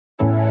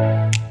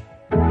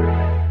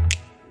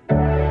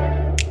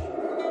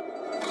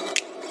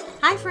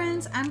Hi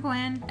friends, I'm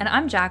Gwen. And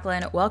I'm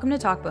Jacqueline. Welcome to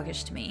Talk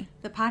Bookish to Me,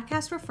 the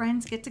podcast where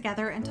friends get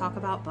together and talk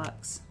about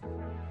books.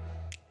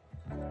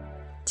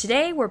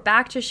 Today, we're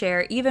back to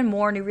share even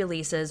more new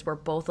releases we're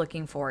both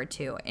looking forward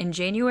to. In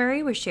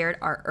January, we shared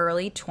our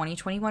early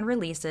 2021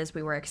 releases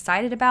we were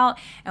excited about,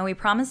 and we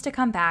promised to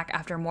come back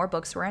after more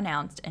books were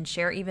announced and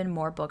share even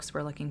more books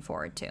we're looking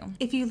forward to.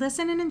 If you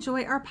listen and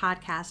enjoy our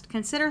podcast,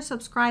 consider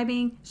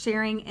subscribing,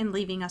 sharing, and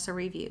leaving us a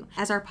review.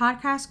 As our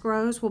podcast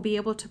grows, we'll be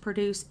able to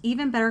produce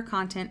even better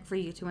content for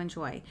you to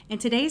enjoy. In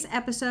today's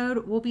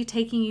episode, we'll be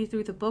taking you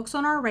through the books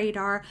on our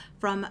radar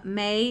from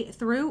May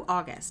through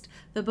August.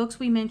 The books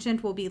we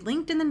mentioned will be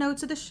linked in the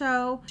notes of the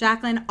show.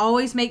 Jacqueline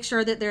always makes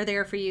sure that they're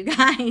there for you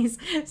guys.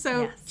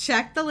 So yes.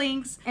 Check the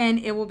links and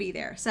it will be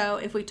there. So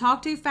if we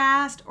talk too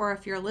fast or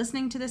if you're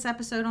listening to this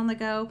episode on the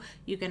go,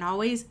 you can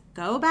always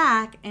go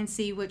back and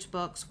see which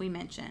books we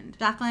mentioned.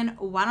 Jacqueline,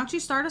 why don't you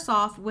start us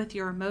off with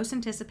your most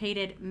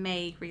anticipated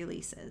May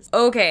releases?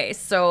 Okay,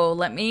 so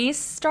let me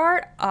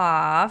start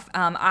off.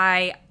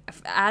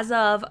 As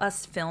of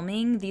us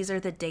filming, these are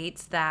the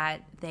dates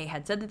that they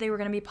had said that they were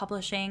going to be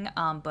publishing,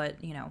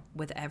 but, you know,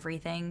 with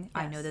everything, yes.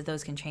 I know that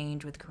those can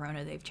change. With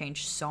Corona, they've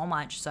changed so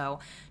much, so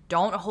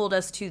don't hold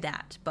us to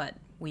that, but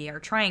we are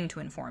trying to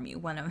inform you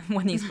when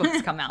these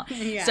books come out.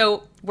 Yeah.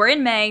 So we're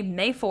in May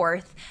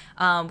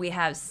 4th. We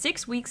have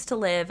 6 Weeks to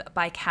Live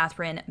by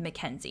Katherine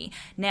McKenzie.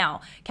 Now,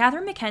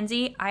 Katherine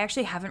McKenzie, I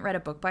actually haven't read a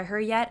book by her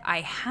yet.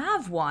 I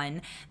have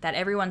one that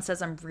everyone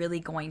says I'm really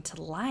going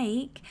to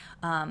like.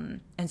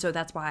 And so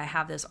that's why I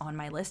have this on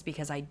my list,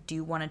 because I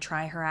do want to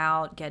try her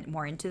out, get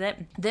more into it.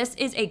 This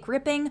is a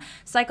gripping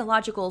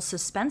psychological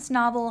suspense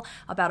novel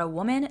about a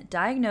woman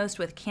diagnosed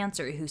with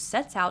cancer who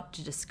sets out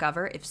to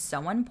discover if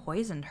someone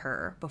poisoned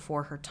her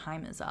before her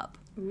time is up.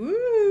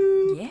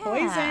 Ooh, yeah.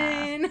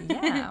 Poison.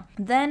 Yeah.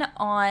 Then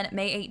on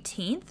May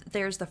 18th,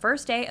 there's The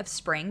First Day of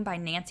Spring by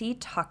Nancy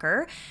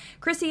Tucker.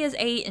 Chrissy is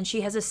 8 and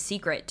she has a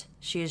secret.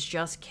 She has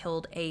just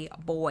killed a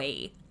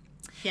boy.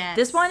 Yes.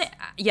 This one,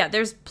 yeah,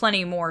 there's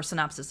plenty more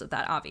synopsis of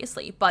that,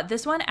 obviously. But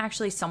this one,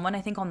 actually, someone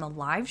I think on the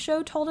live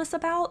show told us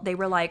about. They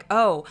were like,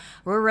 oh,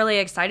 we're really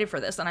excited for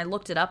this. And I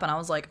looked it up and I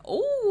was like,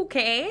 oh,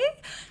 okay.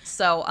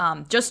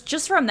 So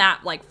just from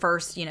that, like,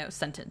 first,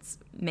 sentence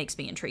makes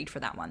me intrigued for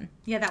that one.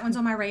 Yeah, that one's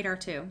on my radar,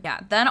 too.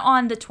 Yeah. Then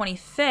on the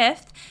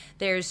 25th,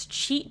 there's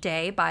Cheat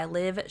Day by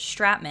Liv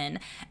Stratman.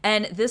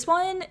 And this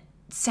one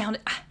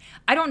sounded,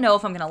 I don't know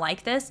if I'm gonna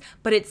like this,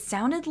 but it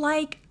sounded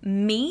like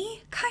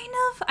me, kind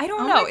of. I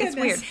don't know. It's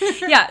weird.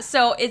 Yeah,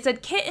 so it's a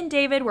Kit and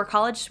David were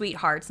college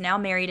sweethearts, now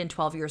married and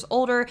 12 years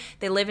older.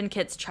 They live in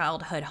Kit's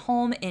childhood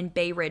home in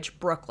Bay Ridge,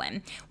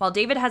 Brooklyn. While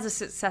David has a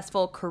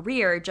successful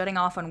career jetting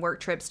off on work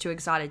trips to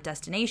exotic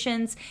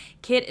destinations,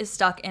 Kit is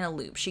stuck in a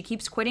loop. She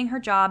keeps quitting her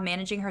job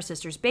managing her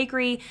sister's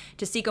bakery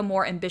to seek a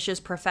more ambitious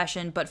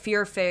profession, but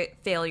fear of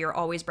failure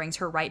always brings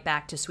her right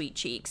back to Sweet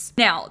Cheeks.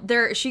 Now,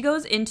 she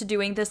goes into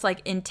doing this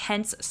like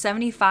intense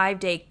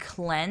 75-day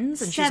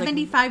cleanse. And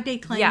 75-day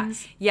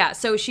cleanse. Yeah.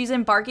 So she's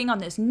embarking on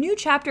this new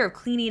chapter of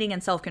clean eating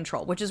and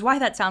self-control, which is why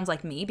that sounds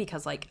like me,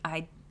 because like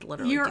I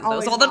literally do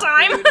those all the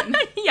time.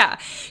 Yeah.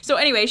 So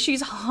anyway,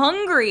 she's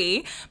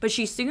hungry, but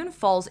she soon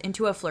falls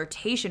into a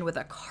flirtation with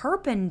a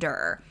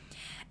carpenter.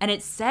 And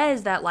it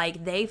says that,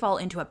 like, they fall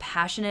into a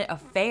passionate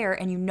affair,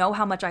 and you know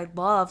how much I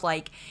love,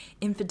 like,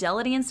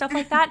 infidelity and stuff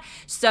like that.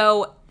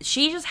 So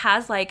she just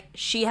has, like,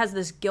 she has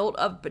this guilt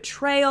of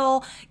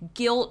betrayal,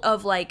 guilt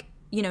of, like,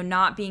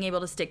 not being able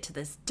to stick to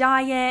this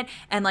diet,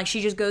 and, like,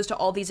 she just goes to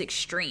all these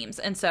extremes.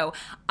 And so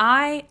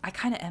I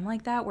kind of am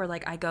like that, where,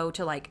 like, I go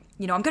to, like,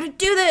 I'm going to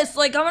do this,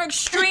 like, I'm an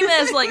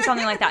extremist, like,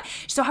 something like that.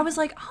 So I was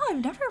like, oh,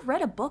 I've never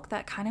read a book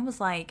that kind of was,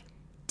 like,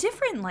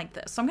 different like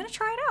this, so I'm gonna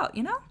try it out.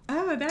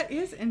 Oh, that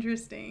is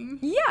interesting.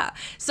 Yeah.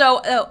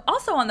 So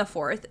also on the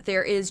 4th,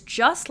 there is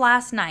Just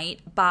Last Night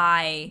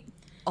by,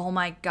 oh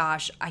my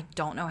gosh, I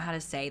don't know how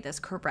to say this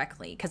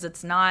correctly, because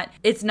it's not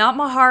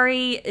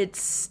Mahari.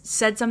 It's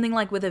said something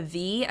like with a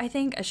V, I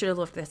think. I should have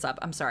looked this up.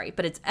 I'm sorry.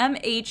 But it's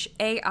Mhairi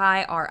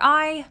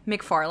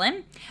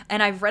McFarlane.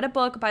 And I've read a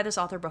book by this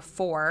author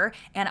before,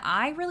 and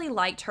I really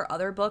liked her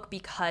other book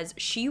because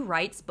she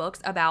writes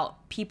books about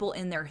people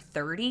in their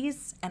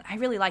 30s, and I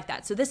really like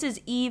that. So this is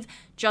Eve,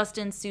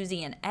 Justin,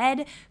 Susie, and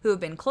Ed, who have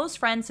been close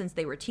friends since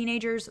they were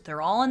teenagers. They're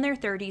all in their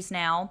 30s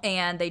now,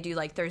 and they do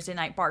like Thursday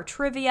night bar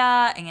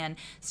trivia and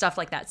stuff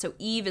like that. So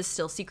Eve is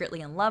still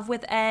secretly in love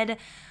with Ed,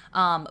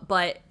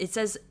 but it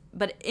says,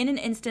 but in an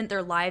instant,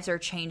 their lives are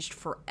changed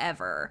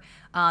forever.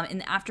 In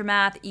the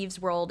aftermath, Eve's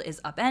world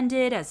is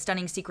upended as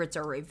stunning secrets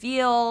are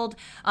revealed.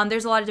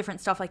 There's a lot of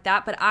different stuff like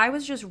that, but I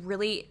was just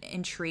really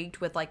intrigued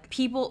with, like,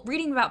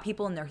 reading about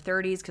people in their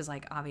 30s, because,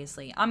 like,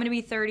 obviously I'm going to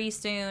be 30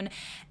 soon,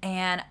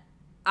 and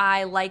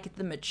I like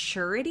the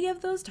maturity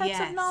of those types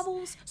of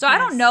novels. So I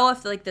don't know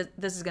if, like,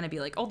 this is going to be,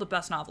 like, the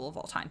best novel of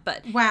all time.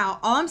 But wow.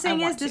 All I'm saying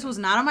is this was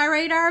not on my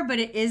radar, but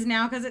it is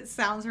now because it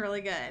sounds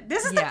really good.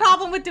 This is the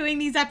problem with doing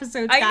these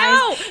episodes, guys. I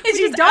know. It's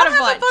you don't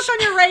have a book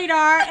on your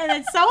radar, and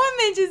then someone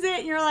mentions it,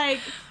 and you're like,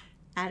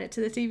 Add it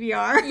to the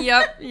TBR.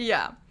 Yep.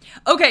 Yeah.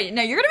 Okay.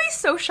 Now you're going to be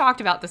so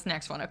shocked about this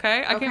next one.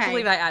 Okay. I can't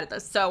believe I added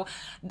this. So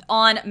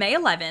on May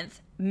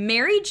 11th,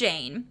 Mary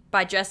Jane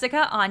by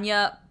Jessica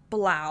Anya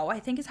Blau, I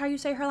think is how you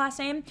say her last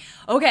name.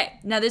 Okay.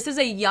 Now this is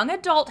a young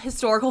adult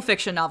historical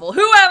fiction novel.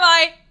 Who am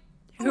I?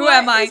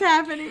 What is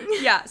happening?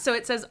 Yeah, so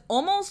it says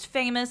Almost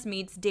Famous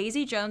meets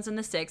Daisy Jones and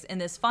the Six in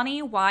this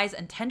funny, wise,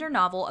 and tender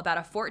novel about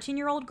a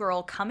 14-year-old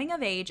girl coming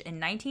of age in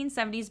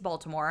 1970s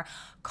Baltimore,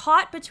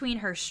 caught between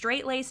her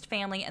straight-laced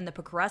family and the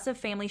progressive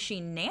family she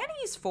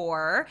nannies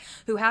for,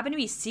 who happen to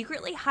be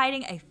secretly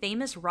hiding a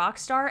famous rock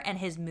star and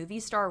his movie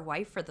star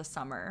wife for the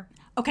summer.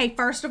 Okay,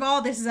 first of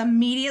all, this is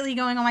immediately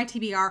going on my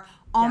TBR.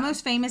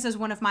 Almost Famous is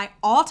one of my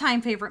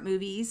all-time favorite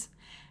movies.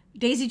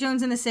 Daisy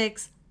Jones and the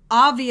Six,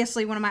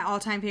 obviously one of my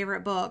all-time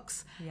favorite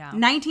books. Yeah.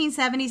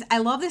 1970s. I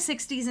love the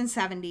 60s and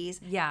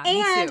 70s. Yeah, and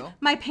me too.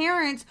 My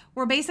parents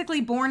were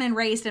basically born and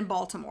raised in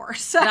Baltimore.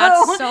 So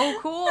That's so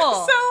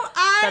cool. So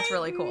That's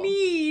really cool.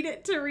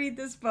 need to read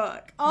this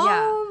book.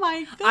 Oh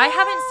my god. I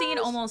haven't seen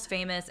Almost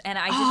Famous, and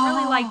I didn't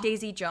really like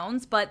Daisy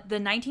Jones, but the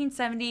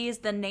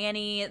 1970s, the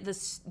nanny,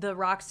 the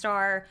rock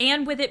star,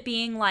 and with it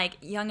being like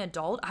young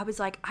adult, I was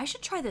like, I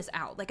should try this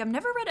out. Like, I've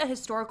never read a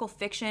historical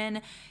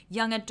fiction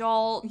young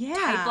adult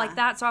type like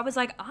that, so I was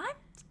like,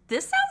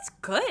 this sounds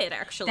good,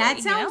 actually. That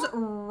sounds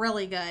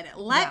really good.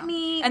 Let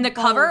me. And the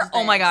cover,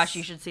 oh my gosh,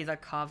 you should see the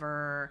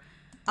cover.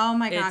 Oh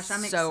my gosh, I'm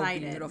so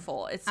excited.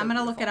 Beautiful. It's so I'm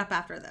gonna beautiful. Look it up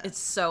after this. It's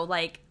so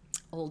like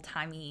old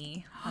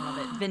timey. I love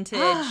it.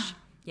 Vintage.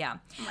 Yeah.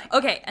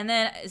 Okay, and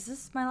then this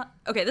is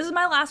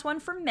my last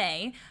one for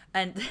May,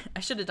 and I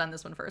should have done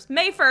this one first.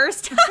 May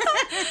 1st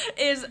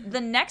is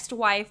The Next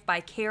Wife by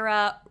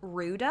Kara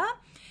Ruda.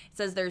 It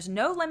says there's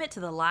no limit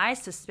to the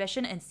lies,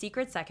 suspicion, and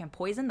secrets that can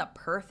poison the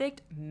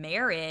perfect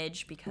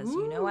marriage, because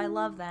you know I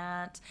love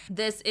that.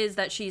 This is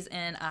that she's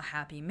in a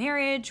happy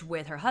marriage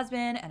with her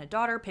husband and a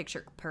daughter,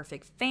 picture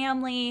perfect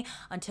family,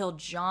 until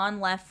John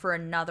left for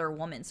another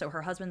woman. So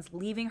her husband's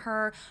leaving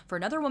her for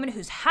another woman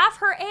who's half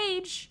her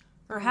age,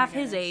 or half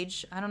his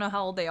age. I don't know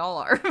how old they all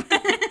are.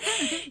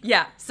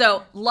 Yeah,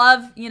 so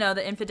love,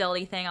 the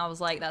infidelity thing. I was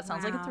like, that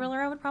sounds like a thriller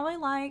I would probably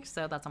like,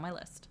 so that's on my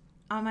list.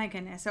 Oh my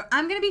goodness. So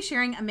I'm going to be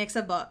sharing a mix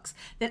of books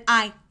that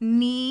I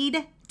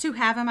need to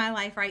have in my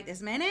life right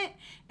this minute,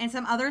 and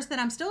some others that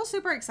I'm still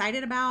super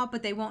excited about,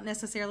 but they won't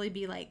necessarily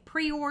be like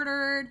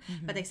pre-ordered,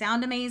 but they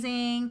sound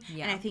amazing.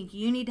 Yeah. And I think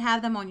you need to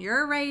have them on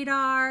your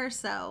radar.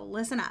 So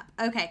listen up.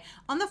 Okay.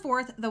 On the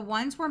 4th, The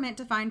Ones We're Meant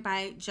to Find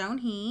by Joan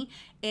He.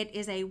 It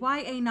is a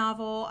YA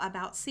novel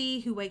about C,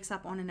 who wakes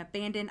up on an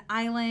abandoned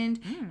island,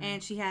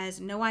 and she has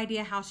no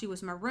idea how she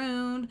was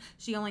marooned.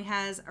 She only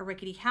has a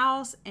rickety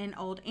house, an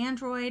old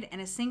android,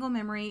 and a single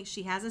memory.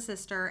 She has a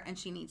sister, and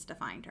she needs to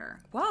find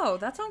her. Whoa,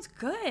 that sounds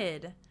good.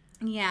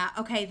 Yeah.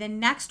 Okay. The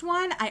next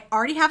one I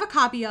already have a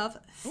copy of,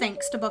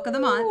 thanks to Book of the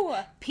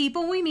Month.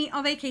 People We Meet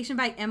on Vacation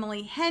by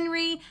Emily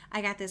Henry.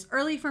 I got this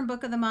early from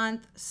Book of the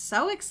Month.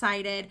 So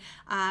excited.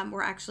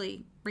 We're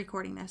actually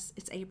recording this.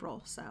 It's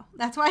April, so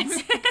that's why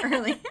it's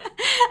early.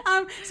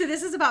 So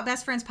this is about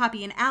best friends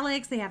Poppy and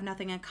Alex. They have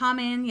nothing in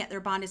common, yet their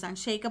bond is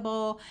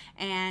unshakable.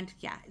 And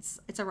yeah,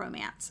 it's a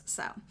romance.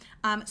 So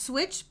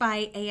Switch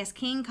by A.S.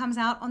 King comes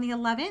out on the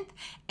 11th.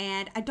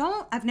 And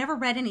I've never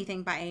read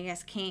anything by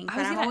A.S. King,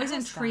 but I'm always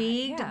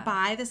intrigued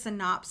by the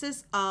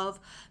synopsis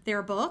of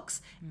their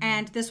books.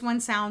 And this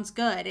one sounds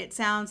good. It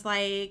sounds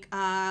like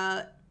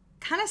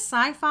kind of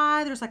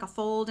sci-fi. There's like a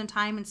fold in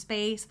time and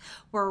space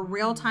where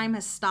real time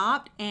has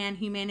stopped and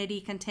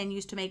humanity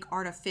continues to make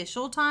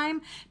artificial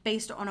time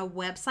based on a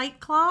website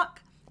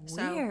clock.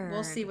 So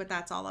we'll see what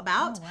that's all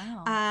about.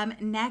 Oh, wow.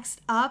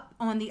 Next up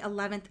on the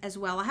 11th as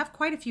well, I have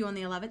quite a few on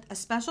the 11th. A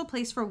Special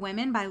Place for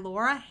Women by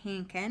Laura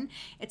Hankin.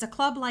 It's a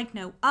club like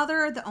no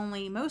other. The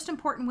only most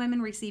important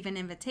women receive an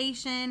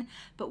invitation,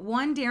 but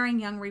one daring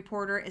young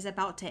reporter is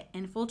about to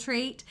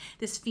infiltrate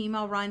this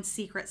female-run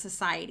secret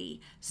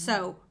society.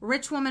 So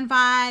rich woman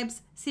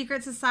vibes,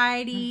 secret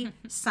society,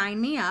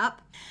 sign me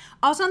up.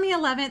 Also on the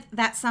 11th,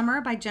 That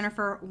Summer by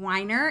Jennifer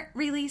Weiner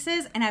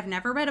releases, and I've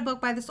never read a book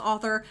by this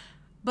author,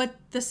 but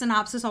the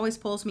synopsis always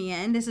pulls me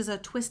in. This is a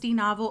twisty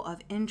novel of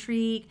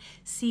intrigue,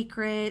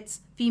 secrets,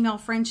 female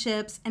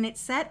friendships, and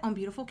it's set on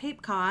beautiful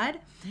Cape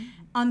Cod.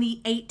 On the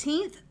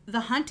 18th,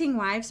 The Hunting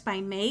Wives by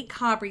May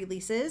Cobb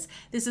releases.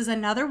 This is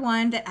another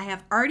one that I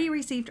have already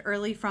received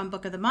early from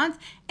Book of the Month,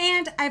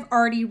 and I've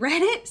already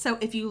read it. So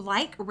if you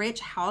like rich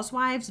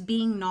housewives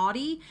being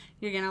naughty,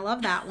 you're going to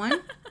love that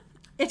one.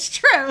 It's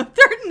true.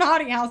 They're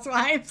naughty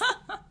housewives.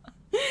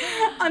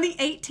 On the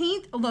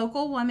 18th,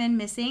 Local Woman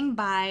Missing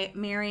by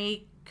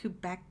Mary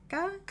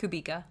Kubica.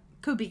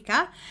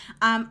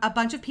 A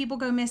bunch of people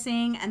go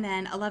missing, and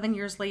then 11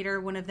 years later,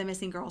 one of the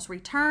missing girls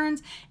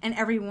returns, and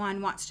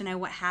everyone wants to know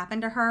what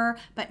happened to her,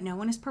 but no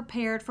one is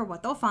prepared for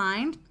what they'll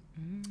find.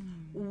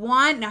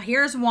 Now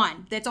here's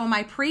one that's on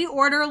my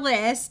pre-order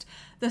list.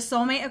 The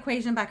Soulmate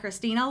Equation by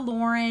Christina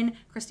Lauren.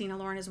 Christina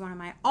Lauren is one of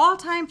my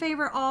all-time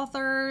favorite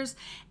authors,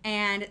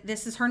 and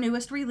this is her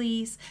newest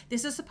release.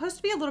 This is supposed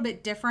to be a little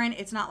bit different.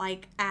 It's not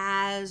like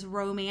as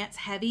romance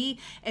heavy.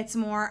 It's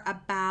more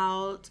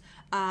about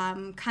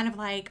kind of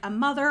like a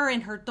mother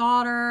and her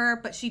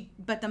daughter,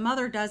 but the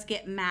mother does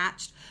get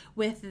matched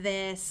with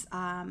this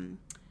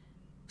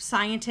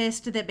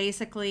scientist that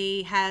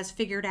basically has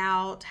figured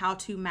out how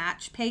to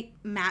match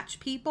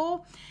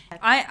people.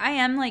 I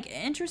am like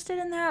interested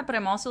in that, but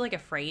I'm also like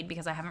afraid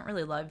because I haven't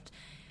really loved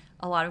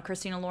a lot of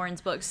Christina Lauren's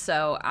books,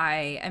 so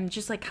I am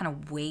just like kind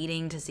of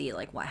waiting to see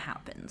like what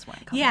happens when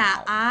it comes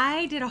out.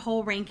 I did a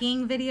whole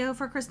ranking video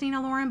for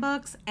Christina Lauren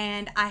books,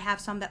 and I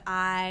have some that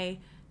I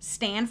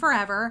stand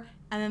forever,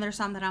 and then there's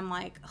some that I'm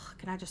like,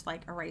 can I just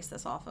like erase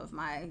this off of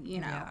my,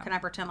 can I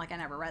pretend like I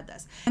never read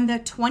this? And the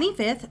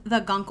 25th, The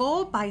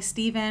Guncle by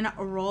Stephen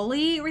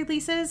Rowley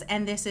releases,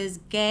 and this is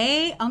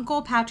gay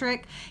Uncle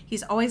Patrick.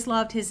 He's always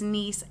loved his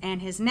niece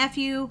and his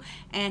nephew,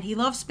 and he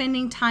loves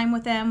spending time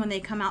with them when they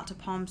come out to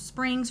Palm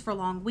Springs for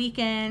long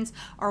weekends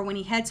or when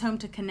he heads home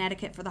to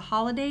Connecticut for the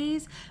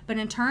holidays. But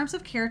in terms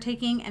of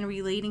caretaking and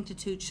relating to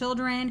two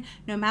children,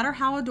 no matter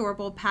how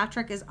adorable,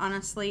 Patrick is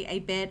honestly a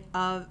bit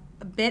out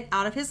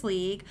of his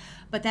league.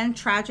 But then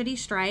tragedy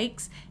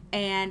strikes,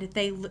 and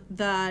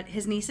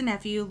his niece and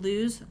nephew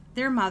lose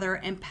their mother,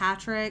 and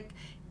Patrick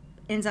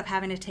ends up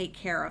having to take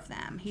care of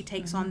them. He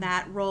takes on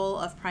that role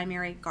of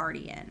primary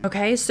guardian.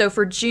 Okay, so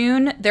for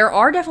June, there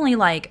are definitely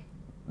like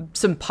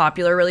some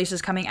popular releases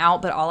coming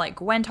out, but I'll let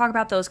Gwen talk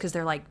about those because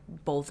they're like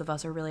both of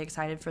us are really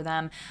excited for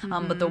them.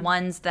 But the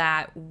ones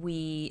that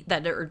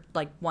are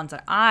like ones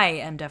that I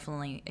am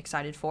definitely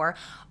excited for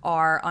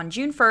are on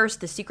June 1st,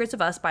 The Secrets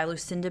of Us by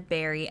Lucinda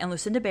Berry. And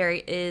Lucinda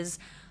Berry is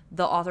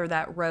the author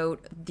that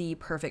wrote The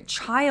Perfect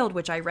Child,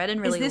 which I read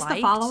and really liked. Is this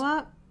the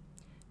follow-up?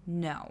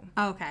 No.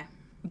 Oh, okay.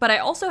 But I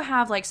also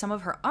have like some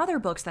of her other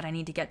books that I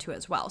need to get to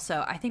as well.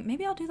 So I think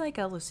maybe I'll do like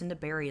a Lucinda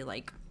Berry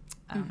like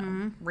I don't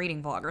know,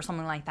 reading vlog or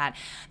something like that.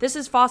 This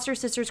is foster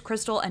sisters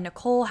Crystal and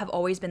Nicole have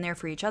always been there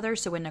for each other.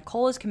 So when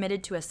Nicole is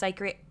committed to a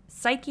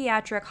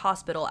psychiatric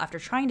hospital after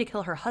trying to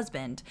kill her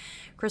husband,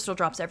 Crystal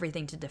drops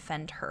everything to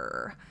defend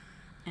her.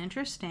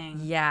 Interesting.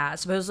 Yeah,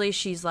 supposedly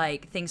she's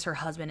like thinks her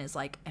husband is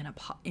like an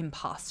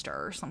imposter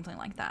or something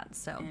like that.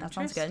 So that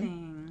sounds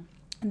good.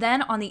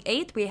 Then on the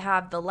 8th, we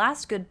have The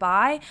Last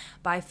Goodbye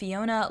by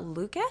Fiona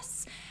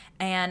Lucas.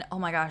 And oh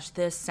my gosh,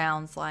 this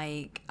sounds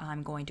like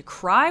I'm going to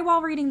cry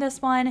while reading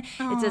this one.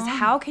 Aww. It says,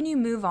 how can you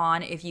move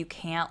on if you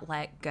can't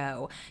let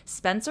go?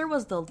 Spencer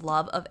was the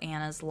love of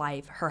Anna's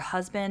life, her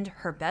husband,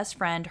 her best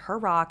friend, her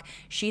rock.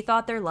 She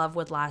thought their love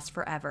would last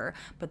forever.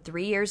 But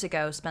 3 years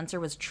ago, Spencer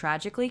was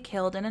tragically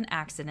killed in an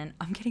accident.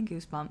 I'm getting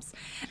goosebumps.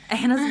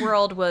 Anna's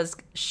world was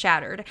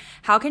shattered.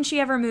 How can she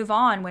ever move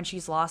on when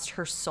she's lost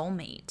her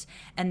soulmate?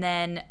 And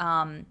then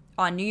on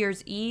New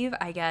Year's Eve,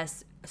 I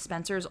guess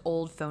Spencer's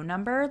old phone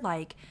number,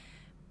 like,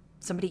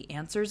 somebody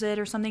answers it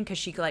or something because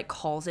she like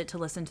calls it to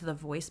listen to the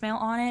voicemail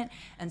on it,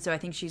 and so I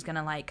think she's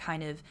gonna like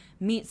kind of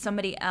meet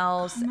somebody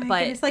else. Oh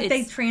my goodness, it's like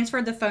they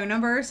transferred the phone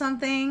number or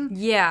something.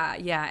 Yeah,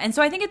 and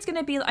so I think it's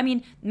gonna be, I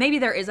mean, maybe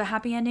there is a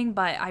happy ending,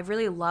 but I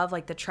really love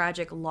like the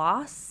tragic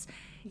loss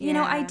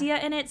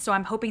idea in it. So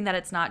I'm hoping that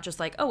it's not just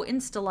like, oh,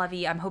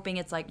 insta-lovey. I'm hoping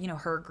it's like,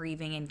 her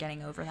grieving and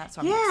getting over that.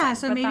 So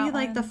so maybe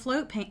like the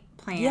float plan.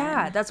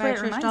 Yeah, that's what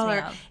it reminds me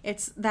of.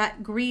 It's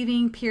that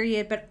grieving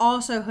period, but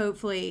also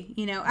hopefully,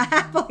 a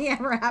happily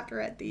ever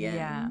after at the end.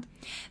 Yeah.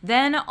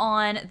 Then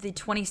on the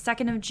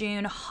 22nd of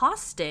June,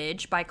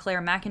 Hostage by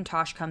Claire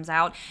McIntosh comes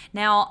out.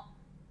 Now,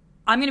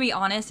 I'm going to be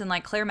honest, and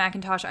like Claire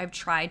McIntosh, I've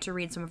tried to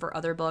read some of her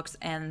other books,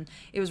 and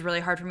it was really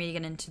hard for me to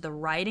get into the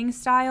writing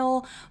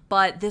style,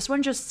 but this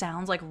one just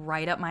sounds like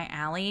right up my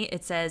alley.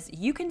 It says,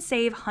 you can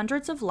save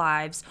hundreds of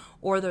lives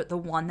or the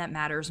one that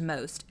matters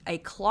most. A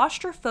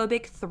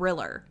claustrophobic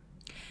thriller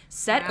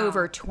set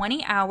over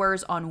 20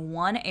 hours on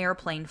one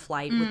airplane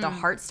flight with the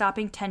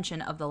heart-stopping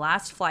tension of the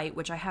last flight,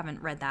 which I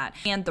haven't read that,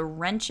 and the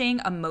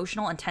wrenching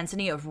emotional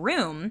intensity of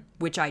Room,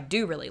 which I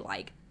do really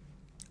like.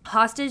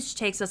 Hostage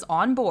takes us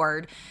on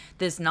board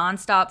this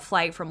nonstop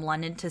flight from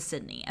London to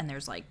Sydney, and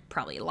there's like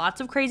probably lots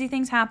of crazy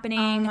things happening.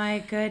 Oh my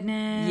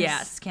goodness.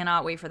 Yes,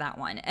 cannot wait for that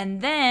one. And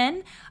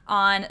then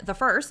on the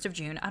 1st of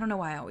June, I don't know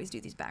why I always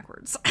do these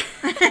backwards.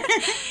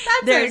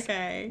 That's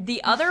okay.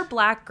 The Other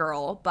Black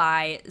Girl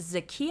by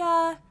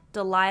Zakiya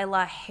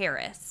Delilah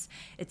Harris.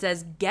 It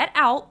says, Get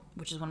Out,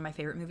 which is one of my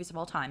favorite movies of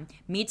all time,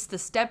 meets the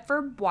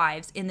Stepford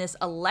Wives in this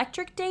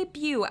electric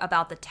debut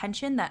about the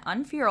tension that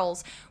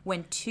unfurls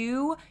when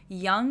two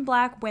young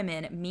black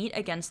women meet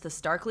against the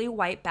starkly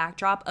white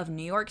backdrop of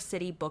New York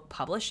City book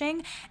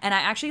publishing. And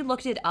I actually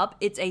looked it up.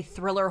 It's a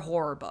thriller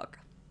horror book.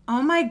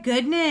 Oh my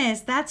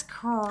goodness, that's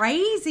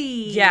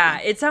crazy.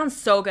 Yeah, it sounds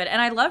so good.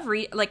 And I love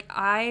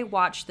I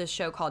watched this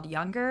show called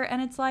Younger,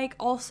 and it's like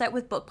all set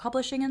with book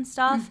publishing and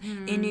stuff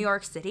in New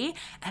York City,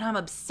 and I'm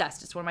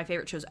obsessed. It's one of my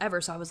favorite shows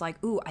ever. So I was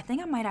like, ooh, I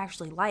think I might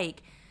actually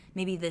like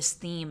maybe this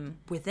theme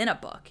within a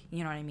book.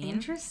 You know what I mean?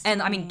 Interesting.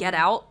 And I mean, Get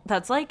Out,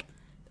 that's like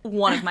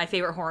one of my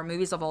favorite horror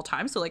movies of all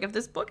time. So like if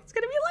this book is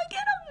going to be like it,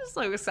 I'm just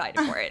so excited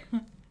for it.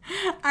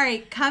 All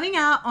right, coming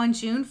out on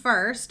June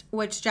 1st,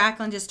 which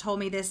Jacqueline just told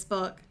me this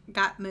book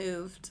got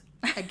moved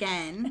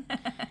again.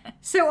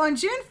 So on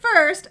June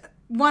 1st,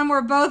 one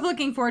we're both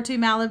looking forward to,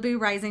 Malibu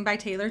Rising by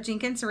Taylor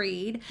Jenkins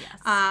Reid.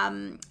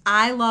 Yes.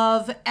 I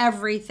love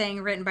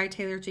everything written by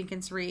Taylor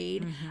Jenkins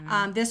Reid.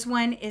 This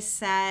one is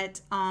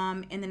set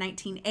in the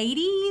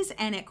 1980s,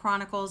 and it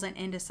chronicles an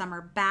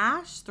end-of-summer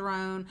bash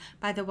thrown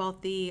by the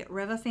wealthy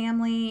Riva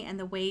family and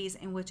the ways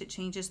in which it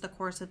changes the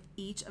course of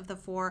each of the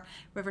 4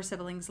 River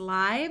siblings'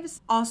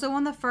 lives. Also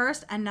on the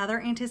 1st, another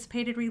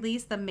anticipated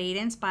release, The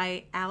Maidens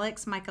by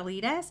Alex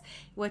Michaelides,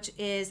 which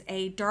is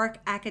a dark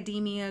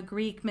academia,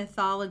 Greek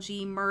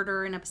mythology,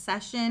 murder and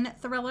obsession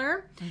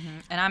thriller.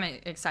 And I'm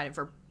excited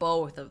for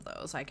both of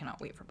those. I cannot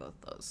wait for both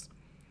of those.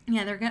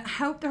 Yeah, I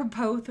hope they're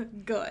both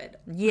good.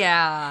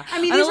 Yeah.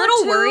 I mean, I'm a these are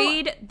little two-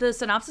 worried. The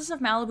synopsis of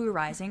Malibu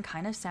Rising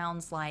kind of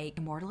sounds like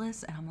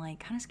Immortalist, and I'm like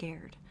kind of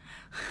scared.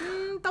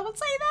 Don't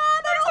say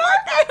that. I don't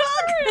like that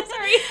book.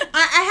 Sorry.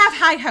 I have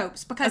high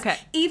hopes because Okay.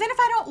 even if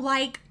I don't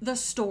like the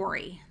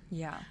story,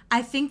 Yeah.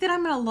 I think that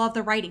I'm going to love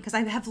the writing because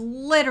I have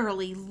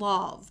literally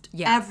loved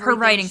everything Her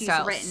writing she's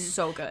style written. is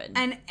so good.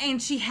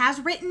 And she has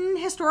written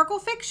historical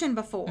fiction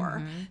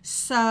before.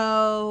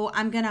 So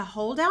I'm going to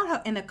hold out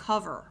hope. And the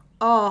cover,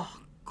 oh,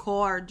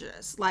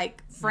 gorgeous.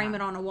 Like, frame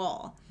it on a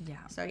wall.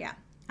 Yeah. So, yeah,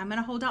 I'm going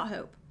to hold out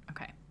hope.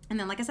 Okay. And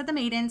then, like I said, The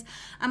Maidens.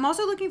 I'm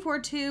also looking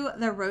forward to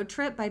The Road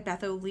Trip by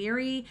Beth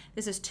O'Leary.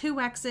 This is 2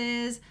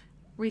 exes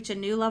reach a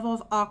new level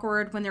of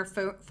awkward when they're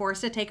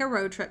forced to take a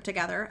road trip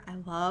together. I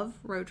love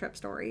road trip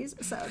stories,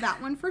 so that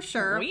one for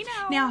sure. We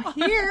know. Now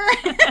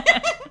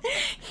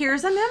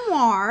here's a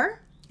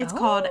memoir. It's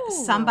called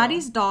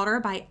Somebody's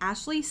Daughter by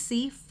Ashley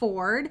C.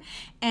 Ford,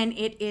 and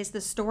it is the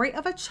story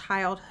of a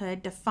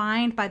childhood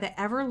defined by the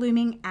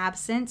ever-looming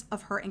absence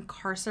of her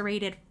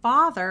incarcerated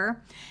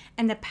father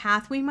and the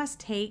path we must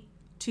take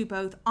to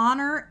both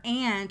honor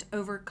and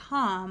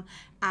overcome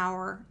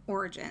our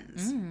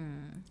origins.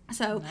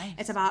 So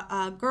it's about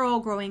a girl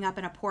growing up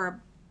in a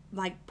poor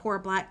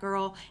black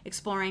girl,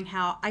 exploring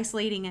how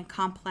isolating and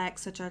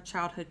complex such a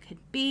childhood could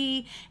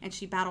be, and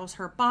she battles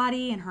her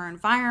body and her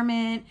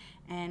environment,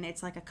 and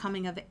it's like a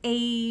coming of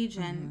age,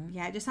 and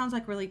yeah, it just sounds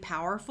like really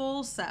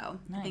powerful, so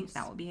I think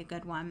that would be a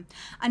good one.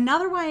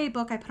 Another YA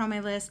book I put on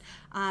my list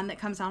that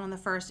comes out on the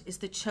 1st is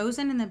The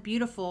Chosen and the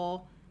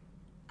Beautiful.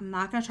 I'm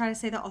not going to try to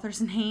say the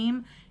author's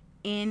name.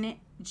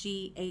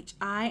 Nghi,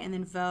 and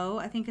then Vo,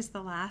 I think is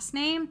the last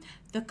name.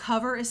 The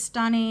cover is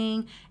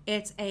stunning.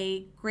 It's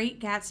a Great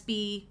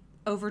Gatsby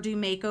overdue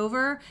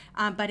makeover,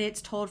 but it's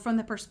told from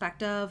the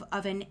perspective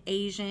of an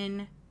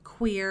Asian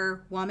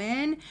queer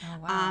woman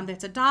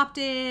that's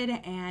adopted.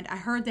 And I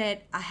heard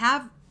that I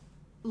have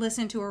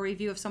listened to a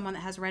review of someone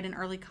that has read an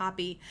early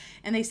copy,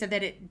 and they said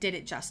that it did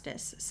it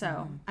justice.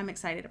 So I'm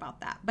excited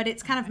about that. But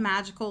it's kind of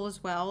magical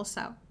as well.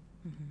 So,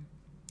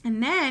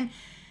 and then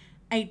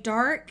A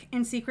Dark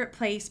and Secret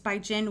Place by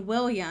Jen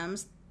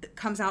Williams that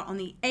comes out on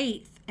the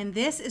 8th, and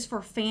this is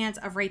for fans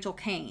of Rachel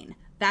Kane.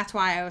 That's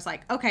why I was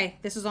like, okay,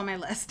 this is on my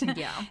list.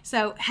 Yeah.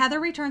 So Heather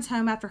returns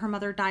home after her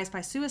mother dies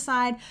by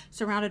suicide.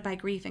 Surrounded by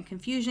grief and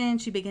confusion,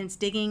 she begins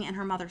digging in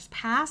her mother's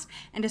past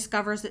and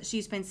discovers that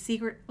she's been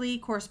secretly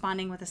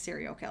corresponding with a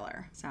serial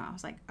killer. So I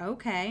was like,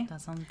 okay.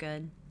 That sounds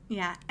good.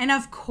 Yeah. And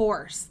of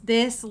course,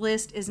 this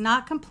list is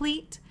not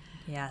complete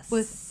Yes.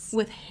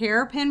 with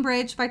Hairpin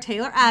Bridge by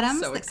Taylor Adams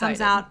So that comes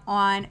excited. out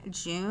on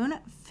June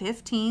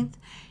 15th.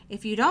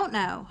 If you don't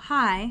know,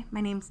 hi,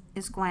 my name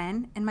is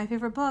Gwen, and my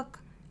favorite book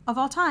of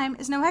all time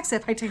is No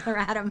Exit by Taylor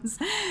Adams.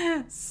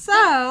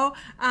 So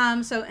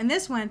in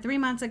this one, 3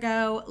 months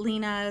ago,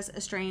 Lena's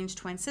estranged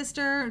twin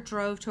sister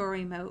drove to a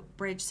remote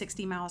bridge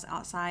 60 miles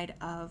outside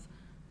of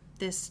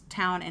this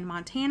town in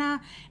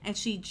Montana, and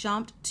she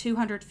jumped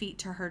 200 feet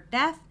to her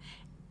death.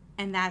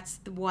 And that's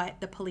what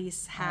the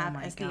police have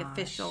my as the gosh.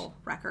 official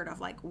record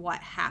of like what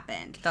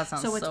happened. That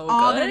sounds so it's so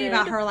all going to be good.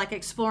 about her like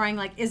exploring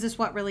like, is this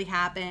what really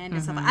happened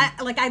and stuff.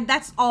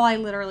 That's all I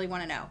literally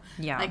want to know.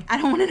 Yeah. Like I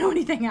don't want to know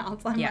anything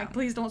else. I'm Yeah. like,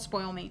 please don't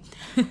spoil me.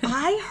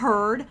 I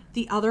heard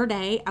the other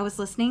day I was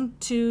listening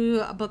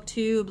to a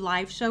BookTube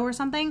live show or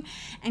something,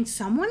 and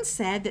someone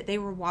said that they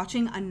were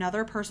watching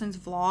another person's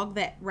vlog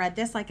that read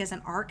this like as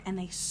an arc, and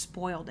they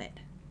spoiled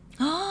it.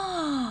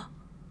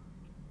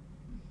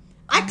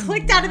 I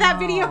clicked out of that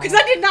video because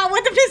I did not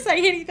want them to say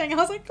anything. I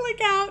was like, click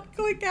out.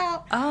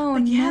 Oh,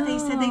 But yeah, no. they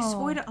said they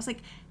spoiled it. I was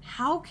like,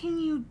 how can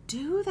you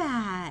do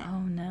that? Oh,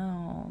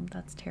 no.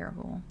 That's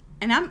terrible.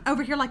 And I'm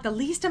over here like the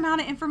least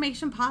amount of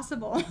information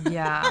possible.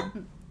 Yeah.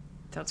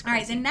 That's All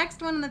right, crazy. the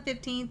next one on the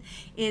 15th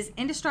is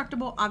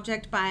Indestructible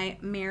Object by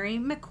Mary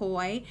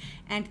McCoy.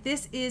 And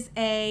this is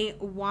a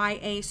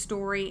YA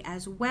story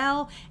as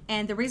well.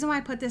 And the reason why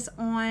I put this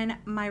on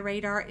my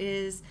radar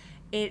is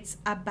it's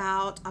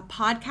about a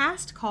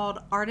podcast called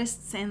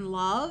Artists in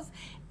Love,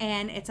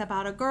 and it's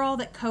about a girl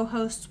that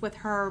co-hosts with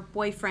her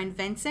boyfriend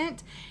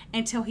Vincent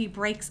until he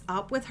breaks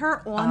up with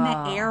her on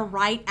the air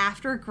right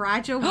after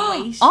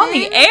graduation. On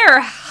the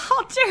air?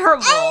 How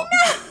terrible. I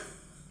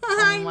know.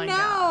 I my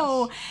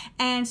know. gosh.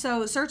 And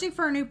so, searching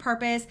for a new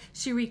purpose,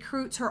 she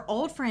recruits her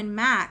old friend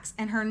Max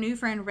and her new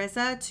friend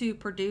Riza to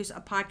produce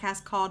a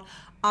podcast called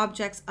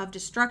Objects of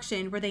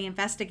Destruction, where they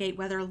investigate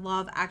whether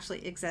love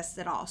actually exists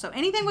at all. So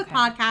anything with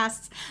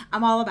podcasts,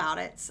 I'm all about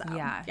it. So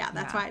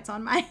that's why it's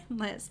on my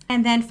list.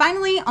 And then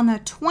finally, on the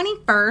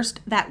 21st,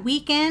 That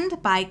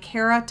Weekend by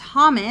Kara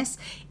Thomas.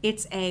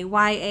 It's a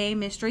YA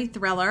mystery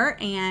thriller,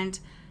 and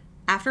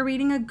after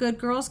reading A Good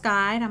Girl's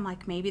Guide, I'm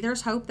like, maybe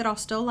there's hope that I'll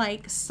still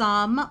like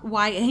some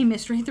YA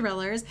mystery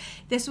thrillers.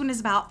 This one is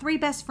about 3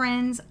 best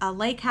friends, a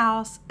lake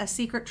house, a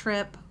secret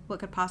trip. What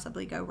could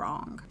possibly go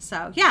wrong?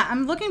 So yeah,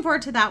 I'm looking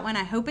forward to that one.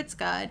 I hope it's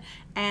good.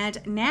 And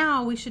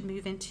now we should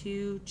move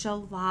into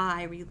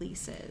July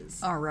releases.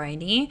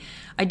 Alrighty.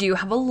 I do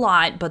have a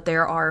lot, but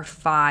there are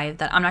 5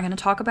 that I'm not going to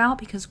talk about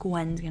because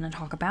Gwen's going to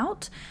talk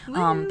about.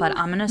 But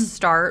I'm going to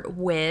start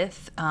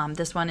with,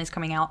 this one is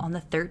coming out on the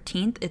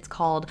 13th. It's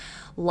called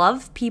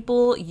Love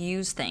People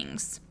Use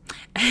Things.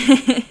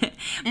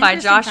 by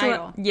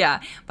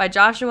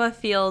Joshua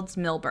Fields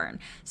Milburn.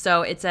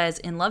 So it says,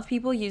 in Love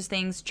People Use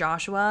Things,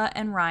 Joshua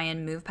and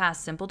Ryan move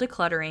past simple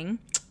decluttering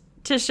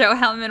to show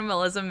how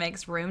minimalism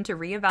makes room to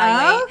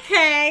reevaluate.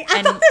 Okay.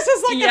 I thought this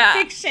was like a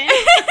fiction.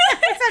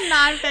 It's a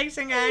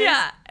nonfiction, guys.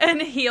 Yeah.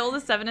 And heal the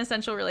 7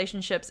 essential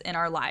relationships in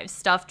our lives: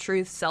 stuff,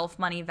 truth, self,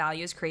 money,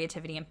 values,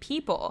 creativity, and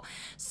people.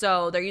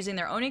 So they're using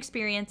their own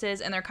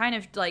experiences, and they're kind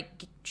of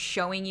like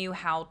showing you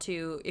how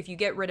to, if you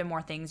get rid of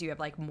more things, you have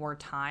like more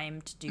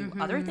time to do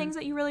other things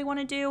that you really want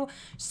to do.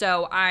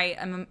 So I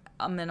am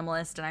a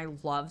minimalist and I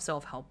love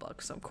self-help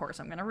books. So of course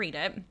I'm going to read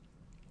it.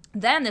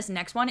 Then this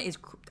next one is,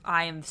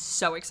 I am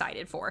so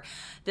excited for.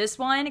 This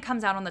one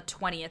comes out on the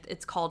 20th.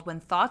 It's called When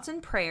Thoughts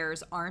and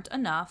Prayers Aren't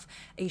Enough,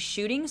 A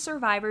Shooting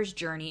Survivor's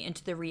Journey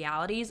into the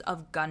Realities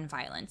of Gun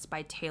Violence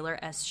by Taylor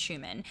S.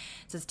 Schumann.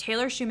 It says,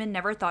 Taylor Schumann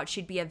never thought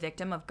she'd be a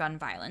victim of gun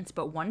violence,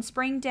 but one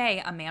spring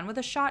day, a man with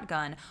a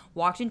shotgun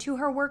walked into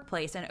her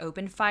workplace and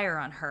opened fire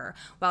on her.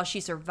 While she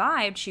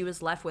survived, she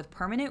was left with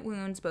permanent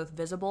wounds, both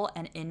visible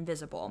and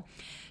invisible.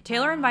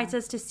 Taylor invites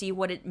us to see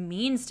what it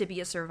means to be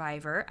a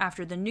survivor.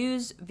 After the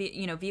news,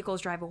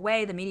 vehicles drive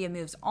away, the media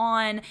moves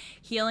on.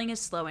 Healing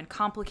is slow and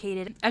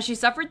complicated. As she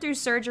suffered through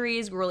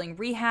surgeries, grueling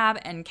rehab,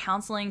 and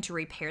counseling to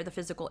repair the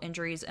physical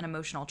injuries and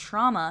emotional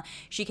trauma,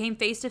 she came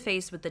face to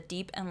face with the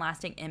deep and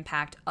lasting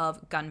impact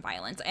of gun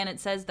violence. And it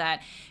says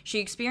that she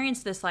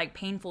experienced this like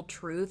painful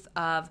truth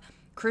of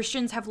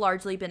Christians have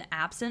largely been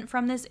absent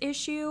from this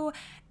issue,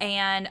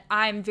 and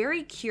I'm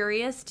very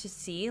curious to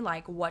see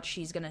like what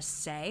she's gonna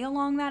say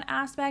along that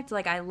aspect.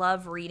 Like, I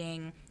love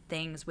reading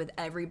things with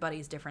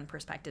everybody's different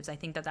perspectives. I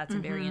think that that's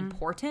very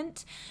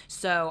important.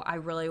 So I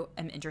really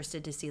am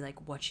interested to see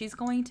like what she's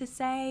going to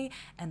say,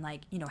 and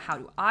like, how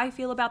do I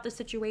feel about the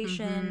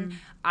situation?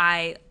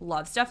 I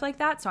love stuff like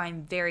that, so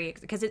I'm very,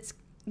 because it's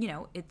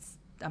it's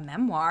a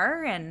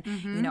memoir, and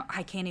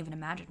I can't even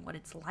imagine what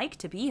it's like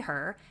to be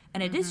her,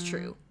 and it is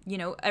true.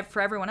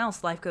 For everyone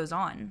else, life goes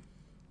on.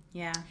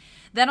 Yeah.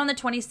 Then on the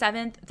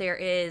 27th, there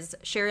is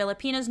Sherry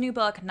Lapina's new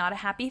book, Not a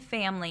Happy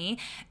Family,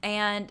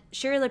 and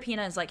Sherry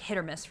Lapina is like hit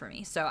or miss for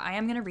me, so I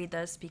am going to read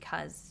this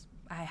because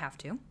I have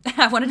to.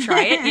 I want to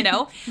try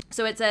it,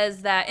 So it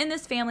says that in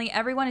this family,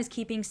 everyone is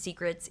keeping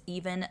secrets,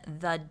 even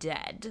the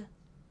dead.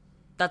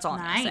 That's all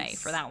I'm going to say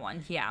for that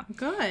one. Yeah.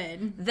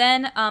 Good.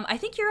 Then I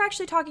think you're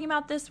actually talking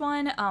about this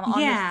one on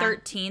the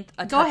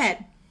 13th. Go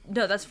ahead.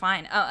 No, that's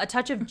fine. A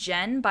Touch of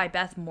Jen by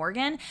Beth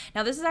Morgan.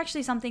 Now, this is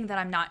actually something that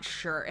I'm not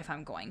sure if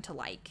I'm going to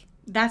like.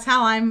 That's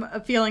how I'm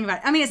feeling about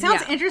it. I mean, it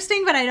sounds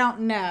interesting, but I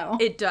don't know.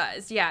 It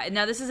does, yeah.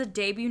 Now, this is a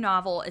debut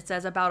novel. It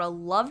says about a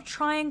love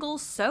triangle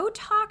so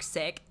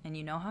toxic, and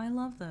you know how I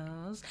love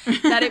those,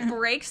 that it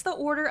breaks the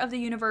order of the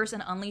universe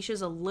and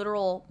unleashes a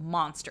literal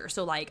monster.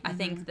 So, like, I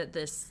think that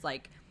this,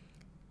 like,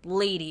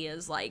 lady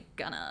is like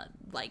gonna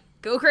like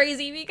go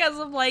crazy because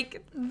of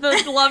like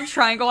the love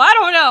triangle. I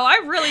don't know.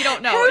 I really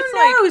don't know. Who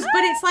knows?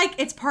 But it's like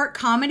it's part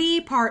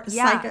comedy, part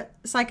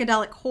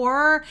psychedelic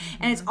horror,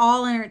 and it's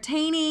all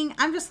entertaining.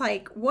 I'm just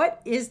like,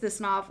 what is this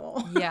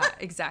novel? Yeah,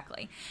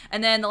 exactly.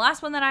 And then the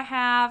last one that I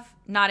have,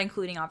 not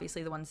including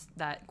obviously the ones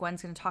that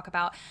Gwen's going to talk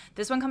about,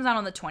 this one comes out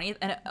on the 20th.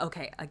 And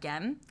okay,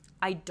 again,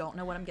 I don't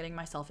know what I'm getting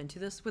myself into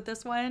with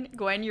this one.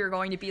 Gwen, you're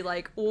going to be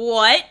like,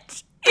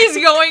 what is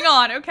going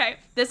on? Okay.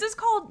 This is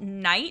called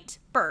Night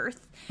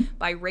Birth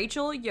by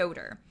Rachel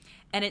Yoder.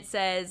 And it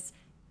says,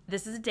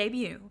 this is a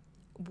debut,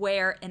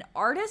 where an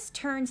artist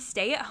turned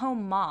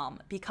stay-at-home mom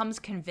becomes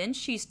convinced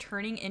she's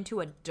turning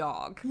into a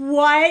dog.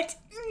 What?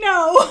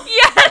 No.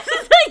 Yes.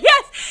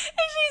 Yes.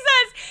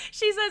 And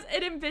she says,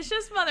 an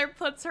ambitious mother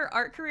puts her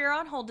art career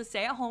on hold to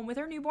stay at home with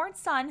her newborn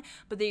son,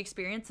 but the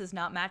experience does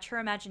not match her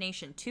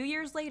imagination. 2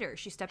 years later,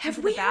 she steps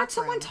into the bathroom. Have we heard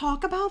someone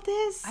talk about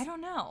this? I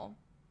don't know.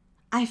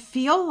 I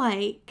feel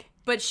like...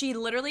 But she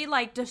literally,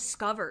 like,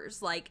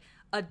 discovers, like,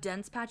 a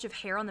dense patch of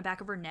hair on the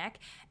back of her neck,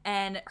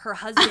 and her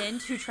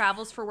husband, who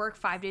travels for work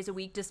 5 days a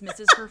week,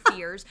 dismisses her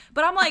fears.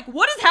 But I'm like,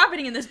 what is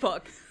happening in this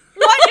book?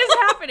 What is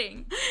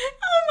happening?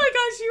 Oh my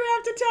gosh, you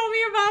have to tell me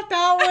about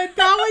that one.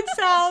 That one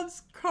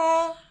sounds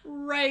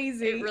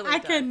crazy. It really I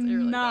does. cannot. It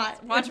really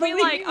does. Watch me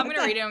like, I'm going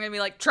to read it. I'm going to be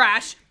like,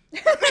 trash.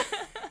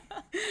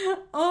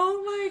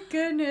 Oh my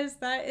goodness.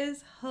 That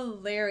is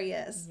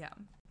hilarious. Yeah.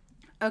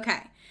 Okay.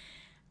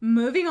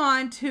 Moving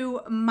on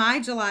to my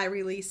July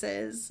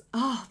releases.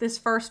 Oh, this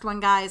first one,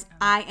 guys.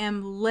 I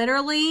am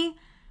literally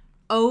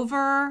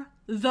over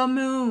the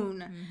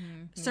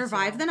moon.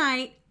 Survive the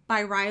Night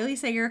by Riley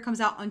Sager comes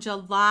out on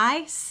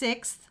July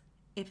 6th.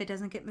 If it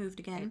doesn't get moved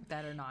again. It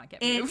better not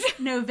get moved. It's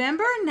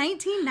November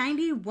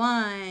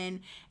 1991.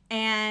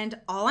 And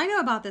all I know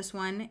about this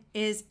one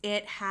is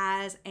it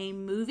has a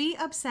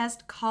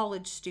movie-obsessed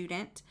college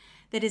student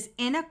that is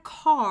in a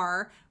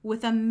car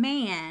with a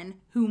man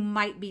who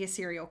might be a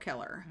serial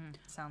killer.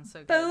 Sounds so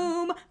good.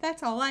 Boom.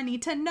 That's all I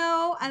need to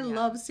know. I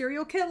love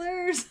serial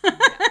killers.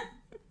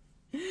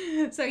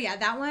 So yeah,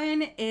 that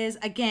one is,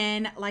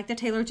 again, like the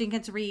Taylor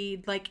Jenkins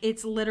Reid. Like,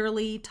 it's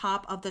literally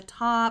top of the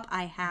top.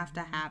 I have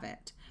to have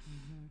it.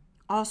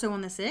 Also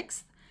on the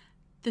 6th,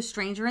 The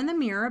Stranger in the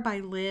Mirror by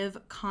Liv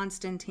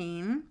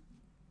Constantine.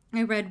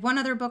 I read one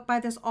other book by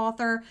this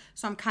author,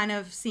 so I'm kind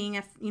of seeing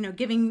if,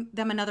 giving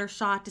them another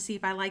shot to see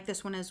if I like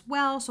this one as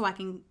well, so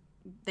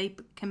they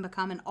can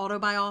become an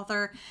auto-buy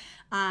author.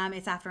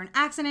 It's after an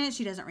accident.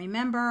 She doesn't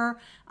remember.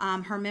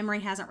 Her memory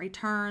hasn't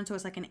returned, so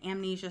it's like an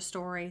amnesia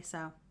story.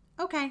 So,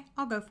 okay,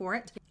 I'll go for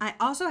it. I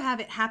also have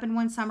It Happened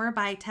One Summer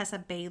by Tessa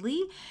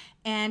Bailey,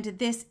 and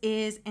this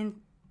is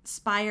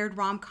inspired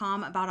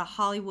rom-com about a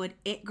Hollywood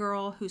it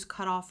girl who's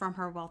cut off from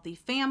her wealthy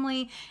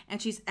family,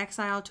 and she's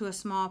exiled to a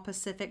small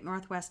Pacific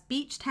Northwest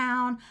beach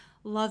town.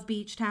 Love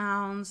beach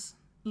towns.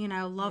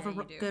 Love a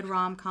good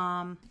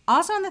rom-com.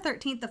 Also on the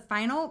 13th, The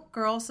Final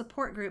Girl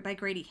Support Group by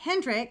Grady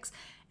Hendrix.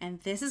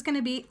 And this is going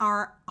to be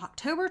our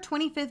October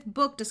 25th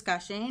book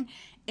discussion.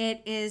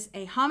 It is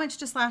a homage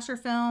to slasher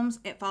films.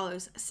 It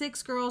follows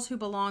 6 girls who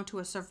belong to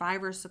a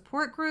survivor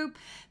support group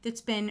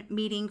that's been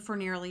meeting for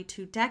nearly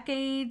 2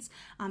 decades.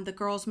 The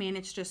girls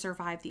managed to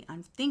survive the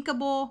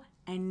unthinkable,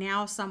 and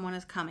now someone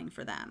is coming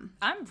for them.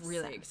 I'm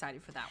really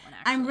excited for that one,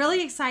 actually. I'm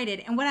really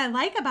excited. And what I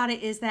like about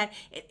it is that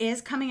it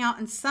is coming out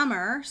in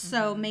summer.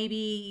 So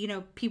maybe,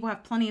 people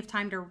have plenty of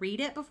time to read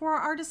it before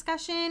our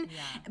discussion.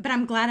 Yeah. But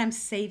I'm glad I'm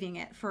saving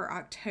it for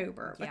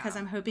October because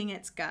I'm hoping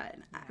it's good.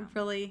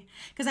 Yeah.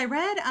 Because I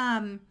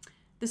read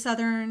the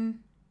Southern...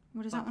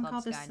 What is that one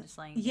called?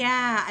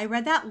 I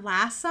read that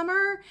last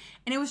summer,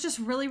 and it was just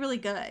really, really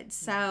good.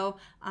 So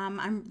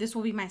this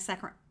will be my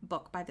second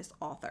book by this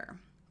author.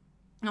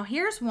 Now,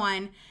 here's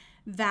one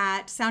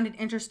that sounded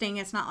interesting.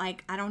 It's not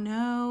like, I don't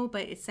know,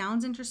 but it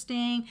sounds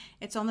interesting.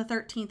 It's on the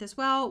 13th as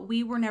well.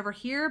 We Were Never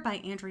Here by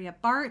Andrea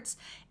Bartz.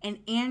 An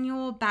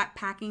annual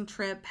backpacking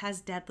trip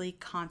has deadly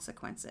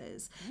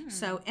consequences.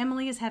 So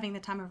Emily is having the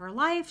time of her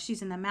life.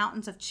 She's in the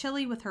mountains of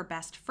Chile with her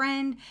best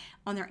friend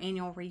on their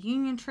annual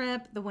reunion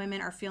trip. The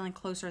women are feeling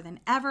closer than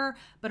ever,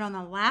 but on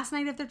the last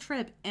night of the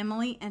trip,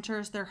 Emily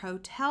enters their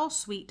hotel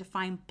suite to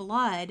find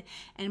blood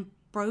and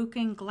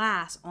broken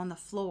glass on the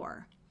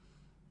floor.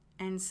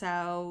 And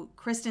so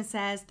Kristen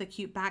says the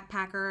cute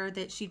backpacker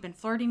that she'd been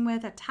flirting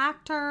with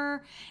attacked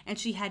her, and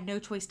she had no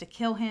choice to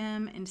kill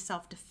him in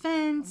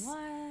self-defense.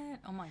 What?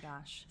 Oh my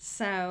gosh.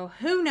 So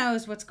who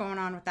knows what's going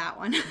on with that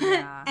one.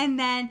 Yeah. And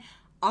then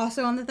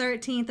also on the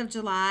 13th of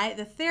July,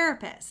 The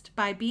Therapist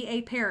by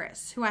B.A.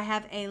 Paris, who I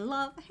have a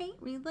love-hate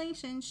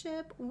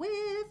relationship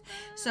with.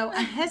 So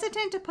I'm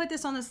hesitant to put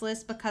this on this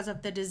list because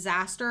of the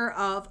disaster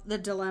of The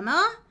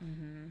Dilemma.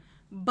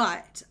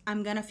 But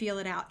I'm going to feel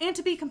it out. And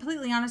to be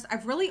completely honest,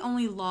 I've really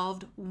only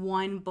loved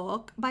one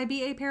book by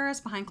B.A.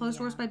 Paris, Behind Closed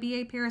Doors by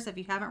B.A. Paris. If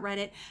you haven't read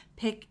it,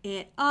 pick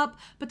it up.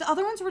 But the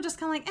other ones were just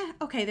kind of like,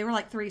 okay. They were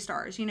like 3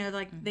 stars.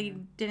 They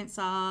didn't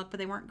suck, but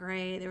they weren't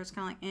great. They were just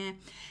kind of like,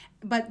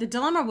 But The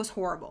Dilemma was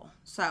horrible.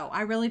 So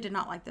I really did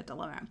not like The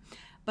Dilemma.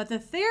 But The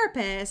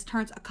Therapist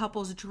turns a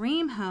couple's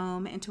dream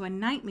home into a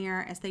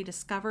nightmare as they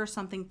discover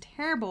something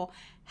terrible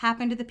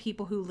happened to the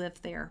people who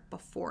lived there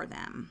before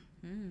them.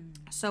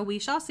 So we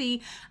shall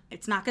see.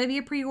 It's not going to be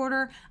a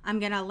pre-order.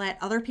 I'm going to let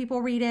other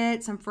people read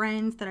it, some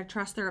friends that I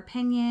trust their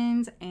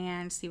opinions,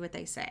 and see what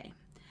they say.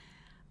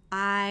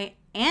 I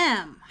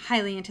am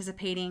highly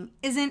anticipating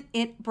Isn't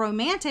It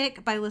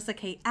Bromantic by Lyssa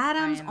Kate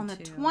Adams on the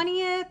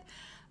 20th.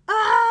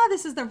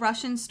 This is the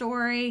Russian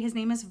story. His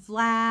name is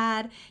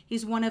Vlad.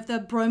 He's one of the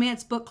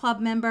Bromance Book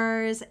Club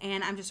members,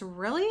 and I'm just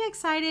really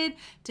excited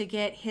to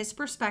get his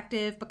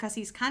perspective because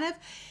he's kind of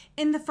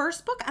in the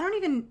first book. I don't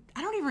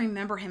even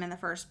remember him in the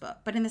first book,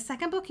 but in the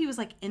second book he was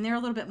like in there a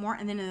little bit more,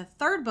 and then in the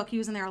third book he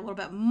was in there a little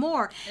bit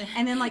more,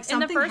 and then like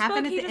something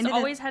happened at the end. He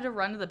always had to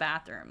run to the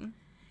bathroom.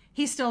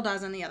 He still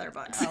does in the other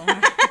books. Oh.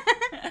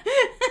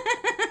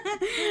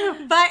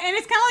 And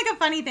it's kind of like a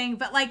funny thing,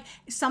 but like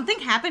something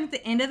happened at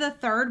the end of the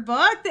third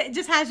book that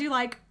just has you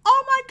like,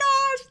 oh my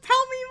gosh,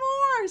 tell me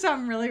more. So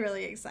I'm really,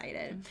 really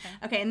excited.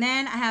 Okay, and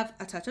then I have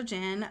A Touch of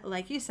Gin,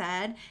 like you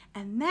said.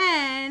 And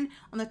then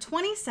on the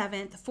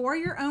 27th, For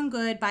Your Own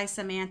Good by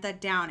Samantha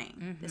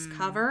Downing. This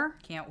cover.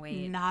 Can't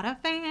wait. Not a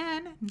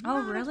fan.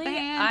 Oh, really?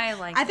 I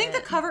like it. I think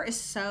the cover is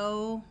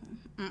so...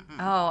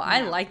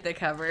 I like the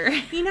cover.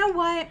 You know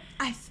what?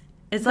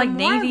 It's the like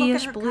more I look at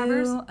navy-ish her blue.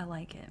 covers, I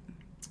like it.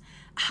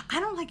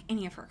 I don't like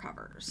any of her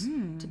covers,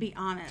 to be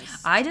honest.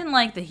 I didn't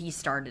like the He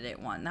Started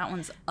It one. That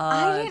one's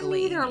ugly. I didn't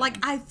either.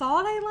 Like, I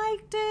thought I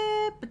liked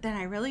it, but then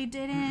I really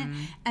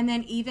didn't. And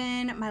then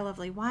even My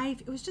Lovely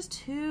Wife, it was just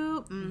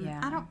too,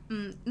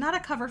 not a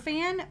cover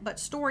fan, but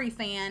story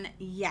fan,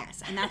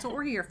 yes. And that's what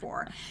we're here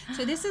for.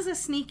 So this is a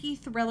sneaky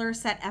thriller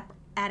set up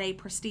at a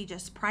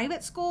prestigious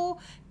private school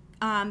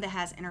that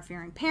has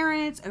interfering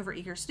parents,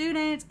 overeager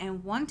students,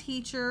 and one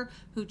teacher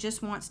who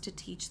just wants to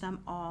teach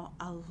them all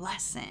a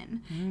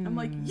lesson. I'm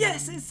like,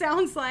 yes, it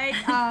sounds like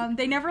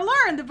They Never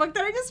Learned, the book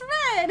that I just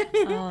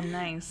read. Oh,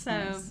 nice. So,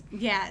 nice.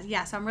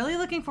 yeah. So I'm really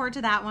looking forward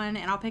to that one,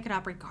 and I'll pick it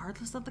up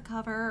regardless of the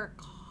cover.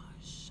 Gosh.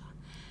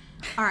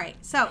 All right,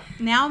 so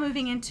now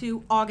moving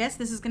into August.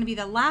 This is going to be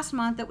the last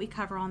month that we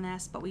cover on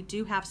this, but we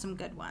do have some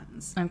good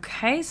ones.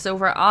 Okay, so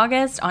for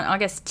August, on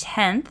August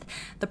 10th,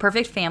 The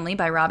Perfect Family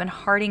by Robin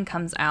Harding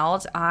comes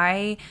out.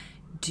 I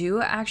do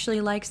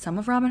actually like some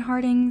of Robin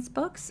Harding's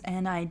books,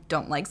 and I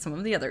don't like some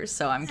of the others,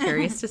 so I'm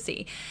curious to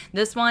see.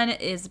 This one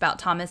is about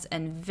Thomas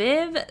and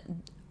Viv.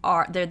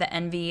 They're the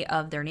envy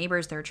of their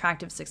neighbors. They're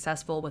attractive,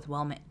 successful, with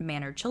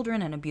well-mannered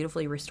children and a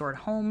beautifully restored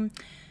home.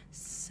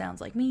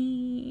 Sounds like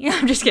me.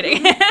 I'm just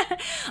kidding.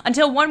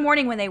 Until one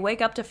morning when they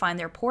wake up to find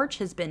their porch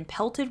has been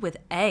pelted with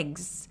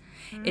eggs.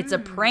 It's a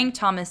prank,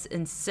 Thomas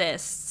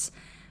insists.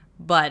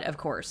 But, of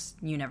course,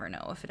 you never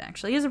know if it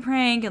actually is a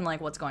prank and,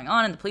 like, what's going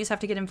on. And the police have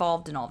to get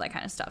involved and all that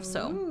kind of stuff.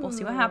 So we'll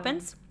see what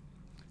happens.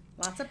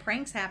 Lots of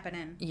pranks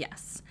happening.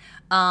 Yes.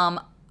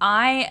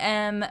 I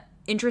am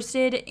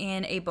interested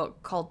in a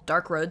book called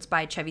Dark Roads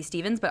by Chevy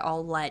Stevens, but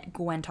I'll let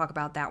Gwen talk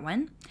about that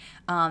one.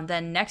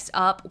 Then next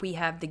up, we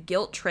have The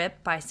Guilt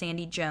Trip by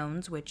Sandy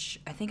Jones,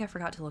 which I think I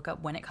forgot to look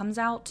up when it comes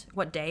out,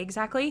 what day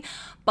exactly.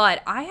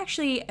 But I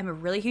actually am a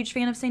really huge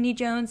fan of Sandy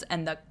Jones,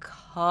 and the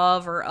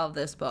cover of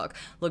this book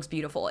looks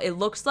beautiful. It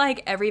looks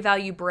like Every Vow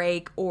You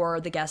Break or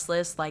The Guest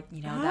List, like,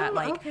 you know, that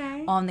like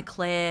on the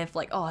cliff,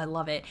 like, oh, I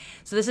love it.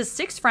 So this is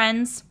 6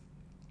 friends,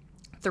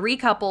 3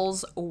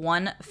 couples,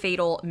 1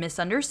 fatal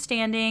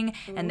misunderstanding,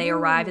 and they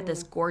arrive at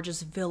this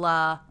gorgeous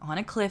villa on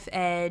a cliff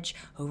edge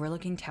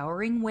overlooking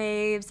towering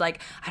waves.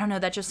 Like, I don't know,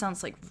 that just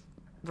sounds like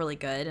really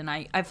good, and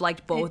I've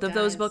liked both of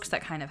those books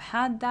that kind of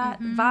had that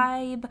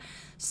vibe.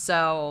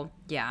 So,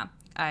 yeah,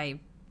 I'm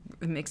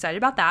excited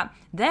about that.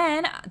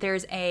 Then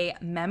there's a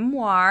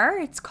memoir.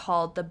 It's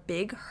called The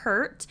Big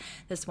Hurt.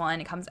 This one,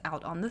 it comes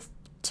out on the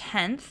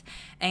 10th,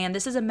 and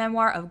this is a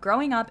memoir of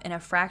growing up in a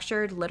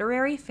fractured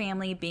literary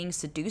family, being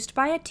seduced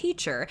by a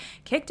teacher,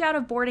 kicked out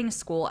of boarding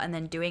school, and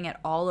then doing it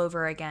all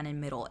over again in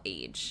middle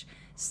age.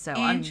 So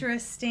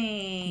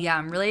interesting.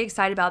 I'm really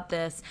excited about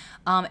this.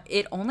 I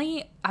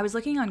was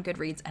looking on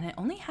Goodreads, and it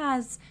only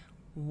has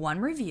 1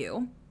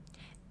 review,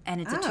 and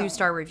it's a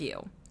 2-star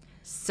review.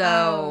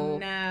 So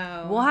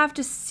we'll have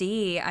to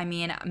see. I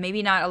mean,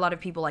 maybe not a lot of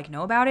people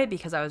know about it,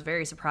 because I was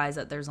very surprised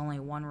that there's only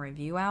 1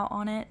 review out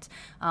on it.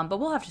 But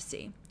we'll have to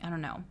see. I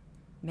don't know.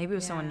 Maybe it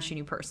was someone she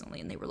knew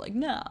personally and they were like,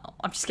 no.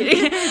 I'm just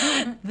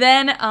kidding.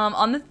 Then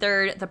on the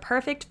 3rd, The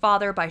Perfect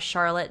Father by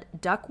Charlotte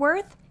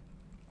Duckworth.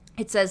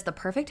 It says, the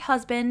perfect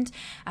husband.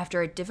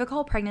 After a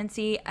difficult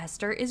pregnancy,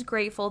 Esther is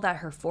grateful that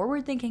her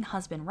forward-thinking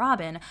husband,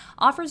 Robin,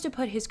 offers to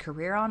put his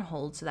career on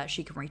hold so that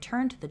she can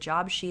return to the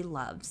job she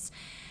loves.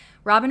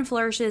 Robin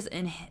flourishes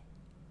in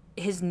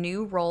his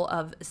new role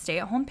of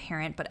stay-at-home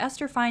parent, but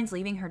Esther finds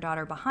leaving her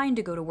daughter behind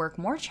to go to work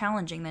more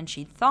challenging than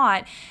she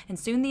thought, and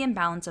soon the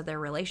imbalance of their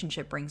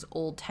relationship brings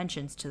old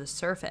tensions to the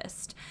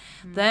surface.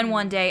 Then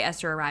one day,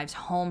 Esther arrives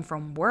home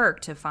from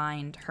work to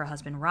find her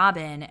husband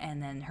Robin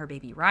and then her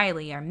baby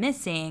Riley are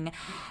missing,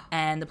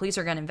 and the police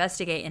are going to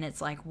investigate, and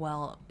it's like,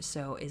 well,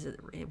 so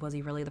was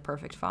he really the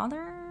perfect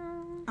father?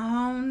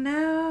 Oh,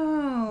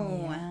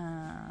 no.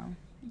 Yeah.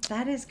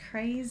 That is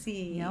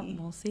crazy. Yep,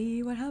 we'll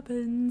see what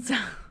happens.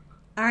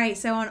 All right,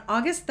 so on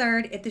August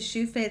 3rd, If the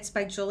Shoe Fits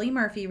by Julie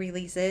Murphy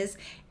releases,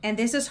 and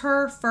this is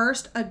her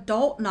first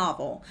adult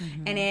novel,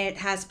 and it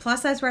has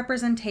plus-size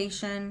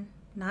representation.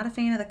 Not a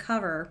fan of the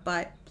cover,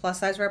 but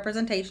plus-size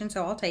representation,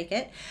 so I'll take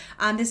it.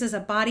 This is a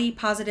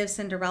body-positive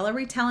Cinderella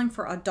retelling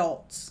for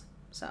adults.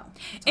 So,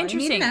 that's all interesting,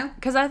 you need to know.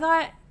 because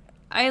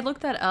I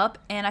looked that up,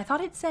 and I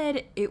thought it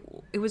said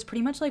it was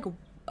pretty much like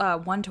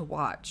one to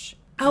watch.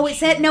 Oh, it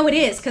said, no, it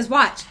is, because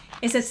watch.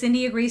 It says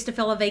Cindy agrees to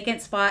fill a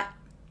vacant spot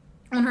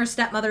on her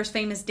stepmother's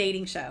famous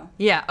dating show.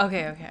 Yeah,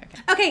 okay.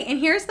 Okay, and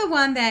here's the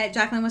one that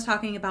Jacqueline was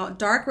talking about,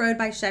 Dark Road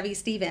by Chevy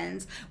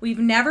Stevens. We've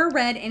never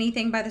read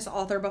anything by this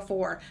author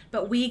before,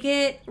 but we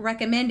get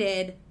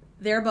recommended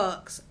their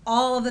books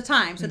all of the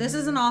time. So this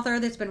is an author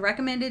that's been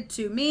recommended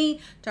to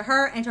me, to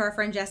her, and to our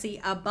friend Jessie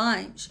a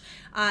bunch.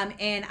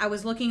 And I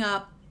was looking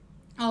up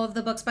all of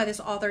the books by this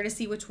author to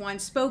see which one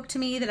spoke to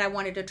me that I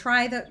wanted to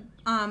try the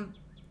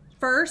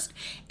first,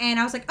 and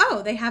I was like,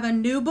 oh, they have a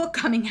new book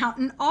coming out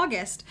in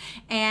August,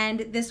 and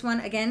this one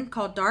again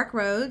called Dark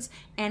Roads,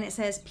 and it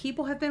says,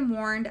 people have been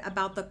warned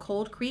about the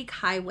Cold Creek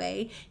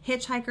Highway.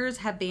 Hitchhikers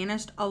have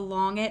vanished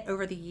along it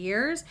over the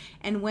years,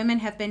 and women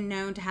have been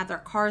known to have their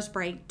cars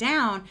break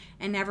down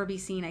and never be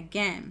seen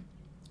again.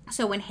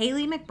 So when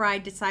Haley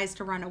McBride decides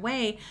to run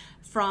away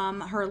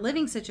from her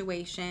living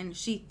situation,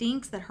 she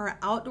thinks that her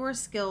outdoor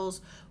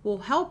skills will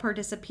help her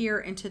disappear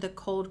into the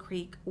Cold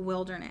Creek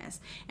wilderness.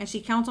 And she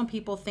counts on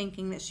people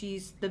thinking that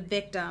she's the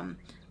victim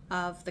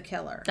of the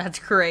killer. That's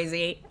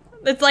crazy.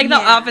 It's like the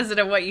opposite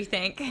of what you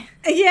think.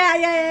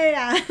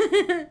 Yeah.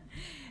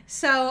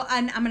 So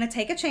I'm going to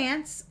take a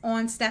chance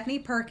on Stephanie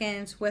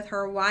Perkins with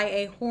her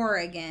YA horror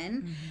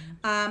again.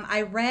 Mm-hmm.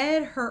 I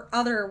read her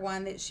other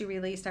one that she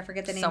released. I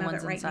forget the name of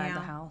it right now. Inside the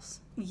House.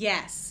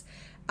 Yes.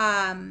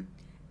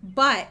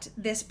 But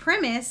this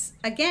premise,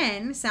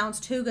 again,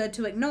 sounds too good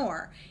to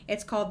ignore.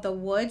 It's called The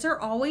Woods Are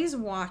Always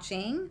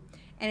Watching,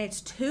 and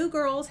it's two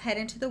girls head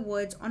into the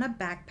woods on a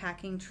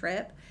backpacking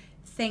trip.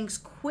 Things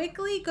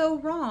quickly go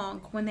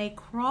wrong when they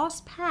cross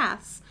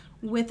paths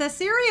with a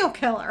serial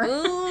killer.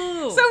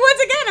 Ooh. So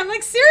once again, I'm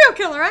like, serial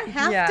killer, I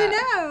have to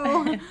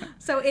know.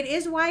 So it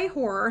is YA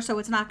horror, so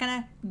it's not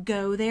going to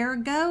go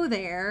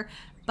there,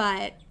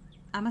 but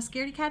I'm a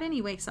scaredy cat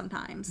anyway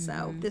sometimes,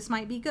 so this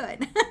might be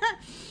good.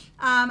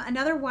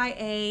 Another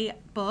YA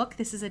book,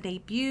 this is a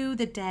debut,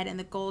 The Dead and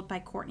the Gold by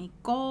Courtney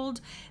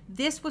Gold.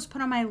 This was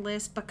put on my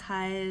list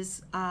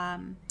because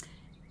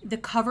the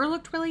cover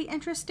looked really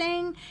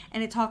interesting,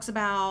 and it talks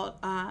about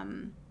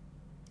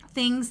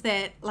things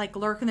that like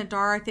lurk in the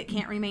dark that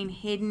can't remain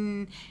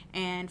hidden,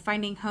 and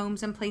finding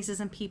homes and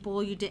places and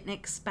people you didn't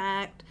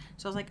expect.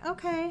 So I was like,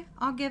 okay,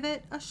 I'll give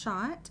it a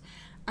shot.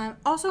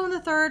 Also on the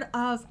 3rd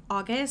of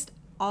August,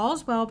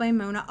 All's Well by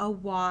Mona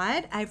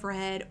Awad. I've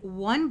read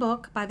one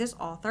book by this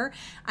author.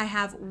 I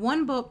have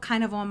one book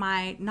kind of on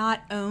my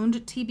not owned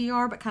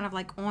TBR, but kind of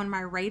like on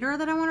my radar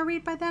that I want to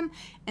read by them.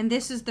 And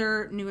this is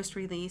their newest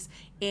release.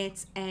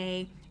 It's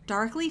a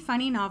darkly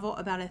funny novel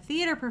about a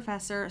theater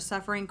professor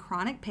suffering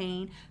chronic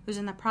pain who's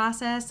in the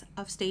process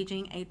of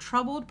staging a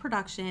troubled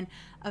production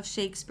of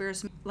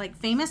Shakespeare's like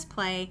famous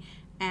play,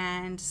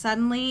 and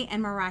suddenly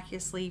and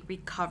miraculously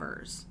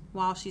recovers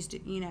while she's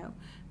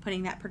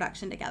putting that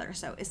production together.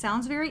 So it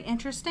sounds very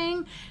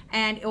interesting,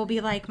 and it will be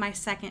like my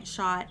second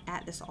shot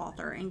at this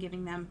author and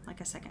giving them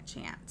like a second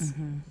chance.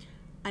 Mm-hmm.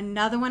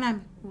 Another one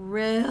I'm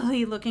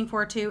really looking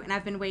forward to, and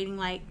I've been waiting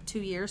like 2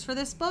 years for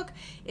this book,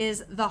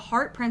 is The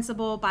Heart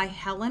Principle by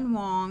Helen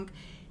Wong.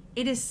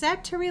 It is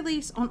set to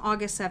release on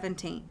August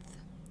 17th.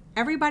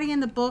 Everybody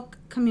in the book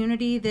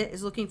community that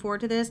is looking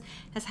forward to this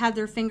has had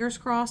their fingers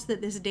crossed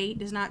that this date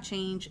does not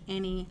change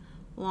any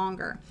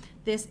longer.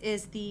 This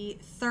is the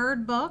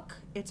 3rd book.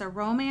 It's a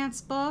romance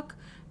book.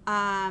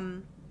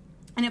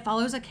 And it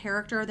follows a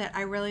character that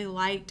I really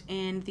liked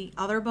in the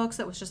other books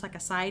that was just like a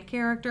side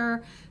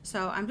character.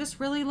 So I'm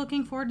just really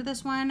looking forward to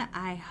this one.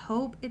 I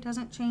hope it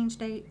doesn't change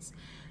dates.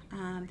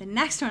 The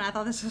next one, I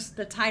thought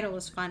the title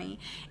was funny.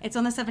 It's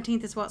on the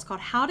 17th as well. It's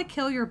called How to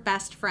Kill Your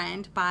Best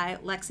Friend by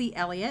Lexi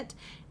Elliott.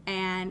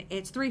 And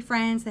it's 3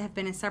 friends that have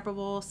been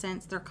inseparable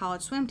since their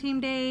college swim team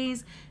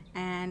days.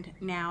 And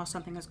now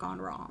something has gone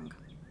wrong.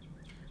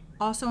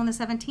 Also on the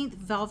 17th,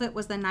 Velvet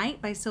Was the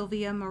Night by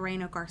Sylvia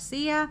Moreno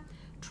Garcia.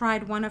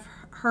 Tried one of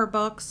her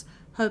books,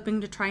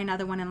 hoping to try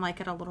another one and like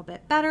it a little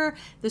bit better.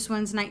 This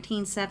one's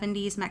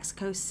 1970s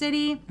Mexico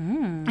City.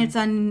 It's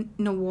a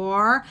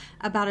noir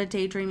about a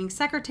daydreaming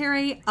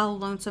secretary, a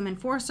lonesome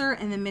enforcer,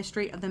 and the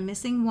mystery of the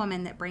missing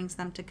woman that brings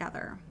them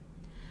together.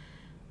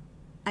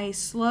 A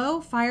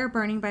Slow Fire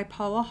Burning by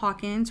Paula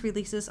Hawkins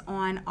releases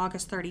on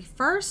August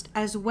 31st,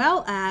 as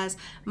well as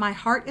My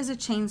Heart is a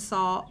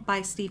Chainsaw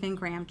by Stephen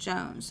Graham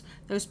Jones.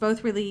 Those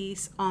both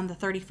release on the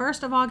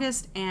 31st of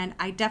August, and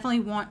I definitely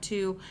want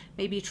to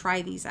maybe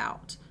try these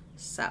out.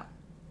 So,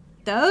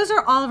 those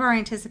are all of our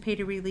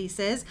anticipated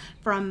releases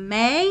from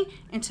May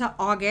into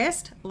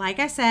August. Like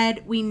I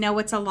said, we know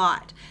it's a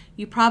lot.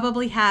 You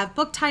probably have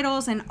book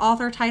titles and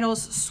author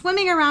titles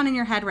swimming around in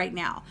your head right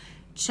now.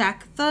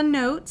 Check the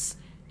notes.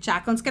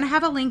 Jacqueline's going to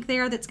have a link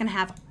there that's going to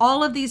have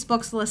all of these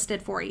books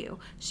listed for you.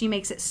 She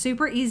makes it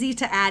super easy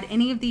to add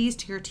any of these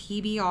to your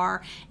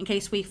TBR in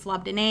case we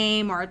flubbed a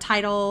name or a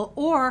title,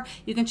 or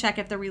you can check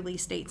if the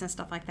release dates and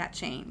stuff like that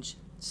change.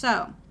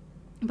 So,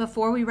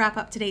 before we wrap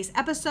up today's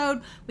episode,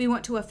 we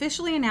want to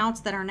officially announce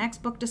that our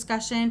next book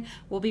discussion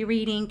will be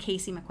reading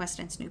Casey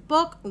McQuiston's new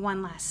book,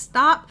 One Last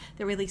Stop,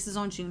 that releases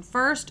on June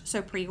 1st.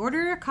 So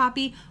pre-order your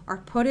copy or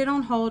put it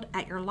on hold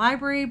at your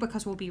library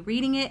because we'll be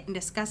reading it and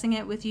discussing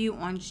it with you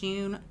on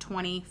June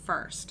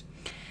 21st.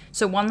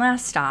 So One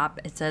Last Stop,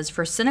 it says,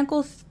 for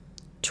cynical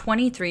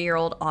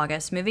 23-year-old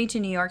August, moving to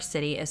New York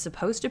City is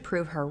supposed to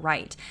prove her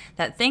right,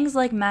 that things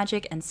like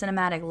magic and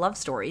cinematic love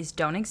stories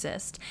don't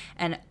exist,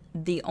 and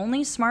the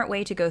only smart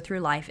way to go through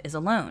life is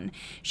alone.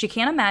 She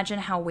can't imagine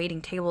how waiting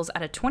tables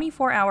at a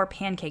 24-hour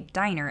pancake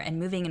diner and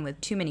moving in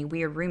with too many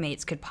weird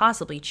roommates could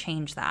possibly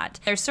change that.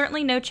 There's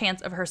certainly no chance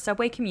of her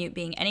subway commute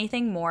being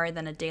anything more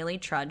than a daily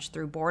trudge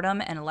through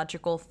boredom and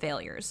electrical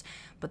failures.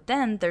 But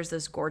then there's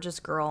this gorgeous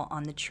girl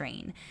on the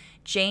train.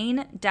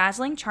 Jane,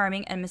 dazzling,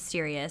 charming, and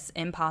mysterious,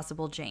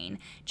 impossible Jane.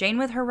 Jane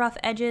with her rough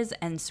edges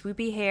and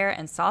swoopy hair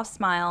and soft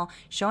smile,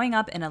 showing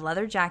up in a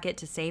leather jacket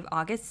to save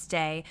August's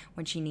day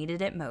when she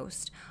needed it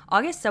most.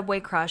 August's subway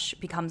crush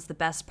becomes the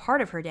best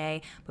part of her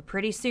day, but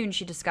pretty soon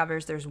she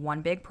discovers there's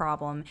one big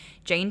problem.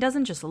 Jane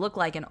doesn't just look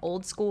like an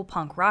old school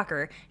punk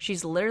rocker,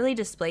 she's literally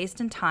displaced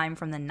in time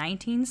from the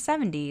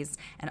 1970s,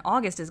 and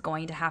August is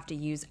going to have to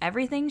use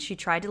everything she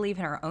tried to leave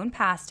in her own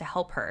past to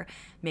help her.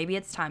 Maybe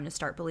it's time to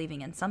start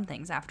believing in some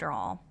things after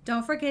all.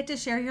 Don't forget to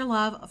share your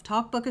love of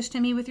Talk Bookish to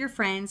Me with your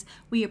friends.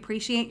 We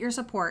appreciate your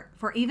support.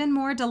 For even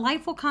more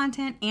delightful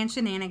content and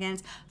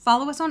shenanigans,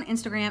 follow us on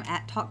Instagram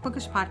at Talk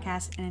Bookish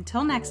Podcast. And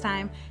until next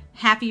time,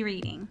 happy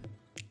reading.